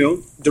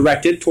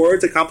 directed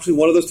towards accomplishing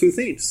one of those two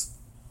things.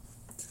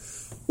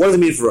 What does it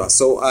mean for us?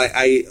 So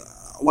I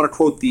want to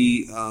quote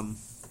the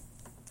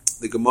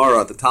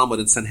Gemara, the Talmud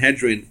in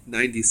Sanhedrin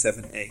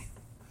 97a.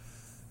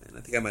 And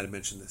I think I might have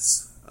mentioned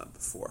this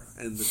before.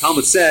 And the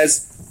Talmud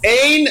says,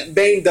 Ein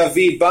bein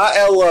David ba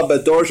ela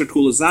bedor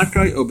shekula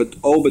zakai o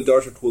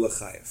bedor shekula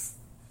chayev.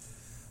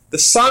 The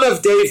son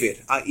of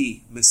David,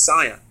 i.e.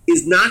 Messiah,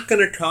 is not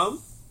going to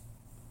come,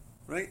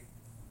 right,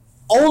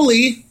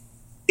 only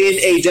in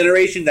a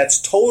generation that's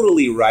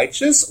totally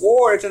righteous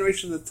or a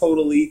generation that's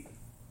totally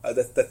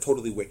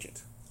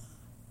wicked.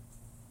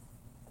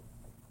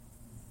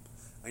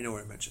 I know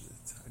where I mentioned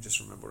it. I just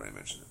remember when I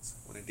mentioned it.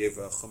 When I gave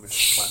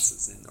Chumash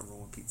classes in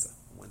Aroma Pizza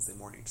on Wednesday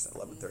mornings at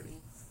 11:30.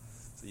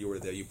 So you were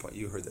there. You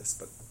heard this,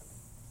 but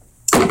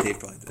Dave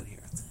probably didn't hear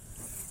it.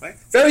 Right?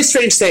 Very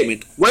strange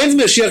statement. When's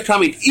Moshiach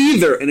coming?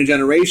 Either in a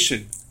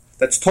generation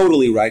that's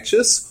totally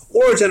righteous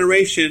or a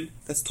generation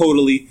that's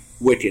totally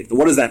wicked.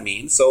 What does that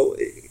mean? So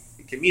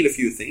it can mean a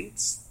few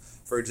things.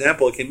 For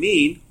example, it can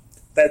mean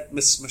that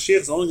Moshiach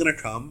is only going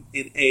to come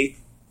in a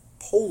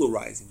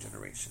polarizing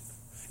generation.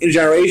 In a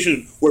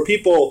generation where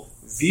people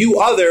view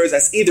others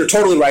as either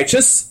totally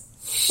righteous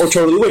or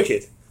totally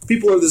wicked.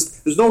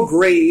 There's no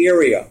gray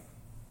area.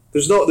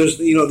 There's no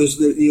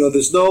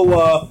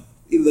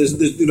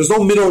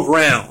middle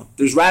ground.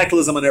 There's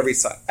radicalism on every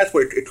side. That's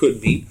what it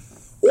could mean.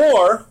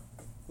 Or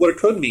what it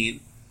could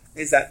mean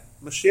is that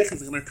Moshiach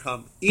is going to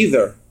come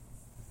either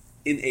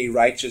in a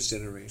righteous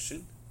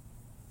generation,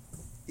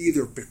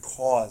 either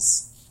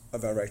because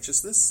of our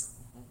righteousness,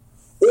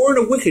 or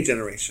in a wicked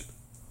generation,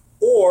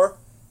 or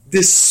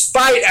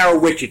despite our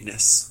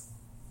wickedness.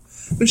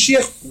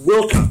 Moshiach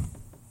will come.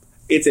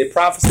 It's a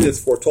prophecy that's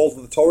foretold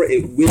in the Torah.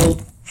 It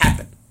will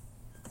happen.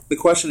 The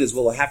question is,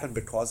 will it happen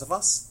because of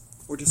us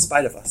or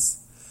despite of us?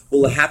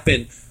 will it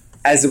happen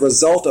as a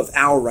result of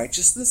our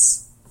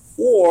righteousness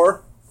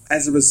or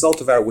as a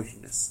result of our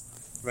wickedness?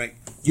 Right?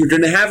 You're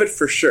going to have it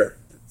for sure.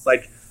 It's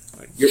like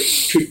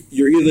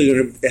you're either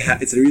going to.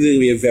 It's either going to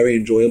be a very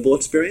enjoyable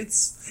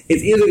experience.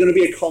 It's either going to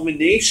be a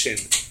culmination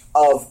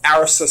of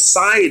our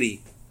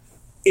society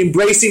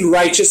embracing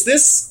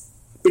righteousness,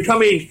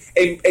 becoming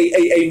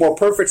a more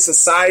perfect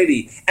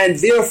society, and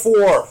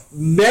therefore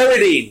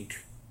meriting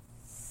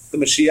the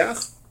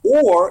Moshiach,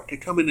 or it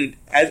comes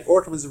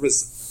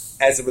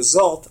as a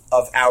result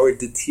of our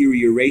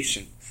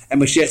deterioration.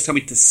 And Moshiach is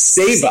coming to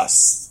save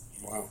us.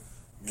 Wow.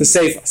 To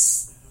save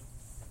us.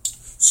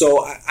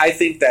 So I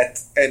think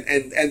that,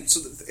 and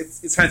so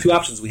it's kind of two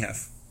options we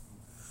have.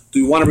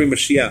 Do we want to bring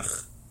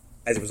Moshiach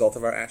as a result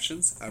of our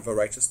actions, of our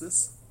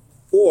righteousness?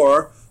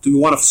 Or do we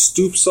want to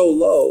stoop so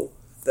low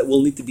that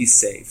we'll need to be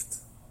saved?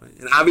 Right?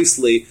 And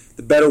obviously,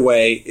 the better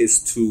way is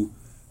to,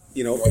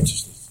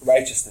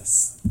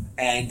 righteousness.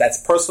 And that's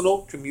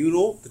personal,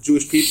 communal, the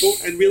Jewish people,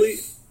 and really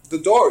the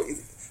door.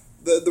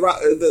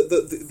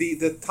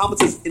 The Talmud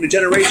says in a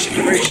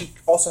generation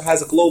also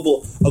has a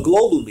global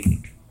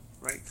meaning,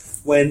 right?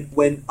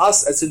 When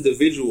us as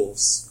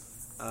individuals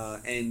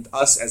and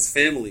us as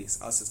families,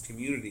 us as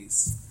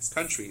communities, as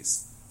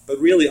countries, but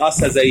really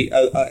us as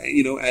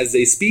as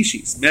a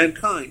species,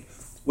 mankind,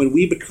 when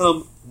we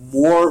become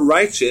more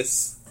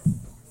righteous,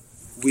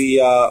 we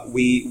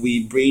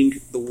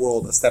bring the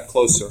world a step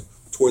closer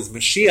towards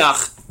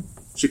Mashiach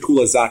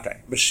Shekula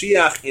Zakai.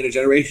 Mashiach in a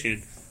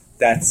generation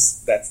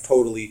that's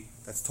totally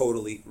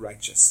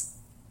righteous.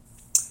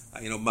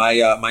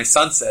 My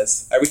son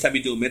says every time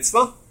you do a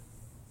mitzvah,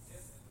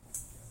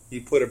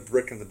 you put a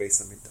brick on the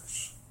base of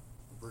Mikdash.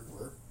 Brick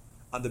where?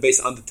 On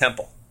the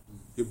temple.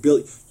 You're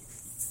building.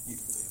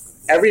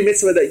 Every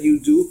mitzvah that you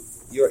do,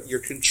 you're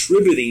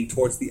contributing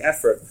towards the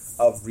effort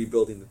of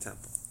rebuilding the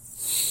temple.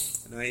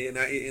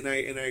 And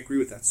I agree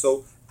with that.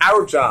 So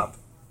our job,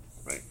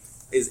 right,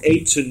 is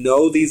to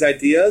know these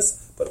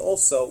ideas, but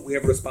also we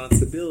have a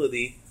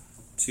responsibility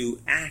to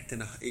act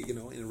in a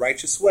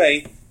righteous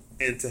way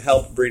and to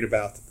help bring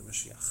about the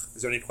Moshiach.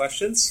 Is there any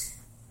questions?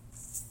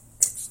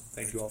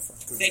 Thank you all for.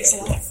 Thanks a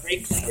lot.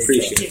 Great class.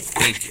 Appreciate it.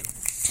 Thank you.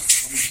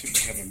 How many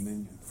people have a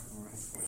minion?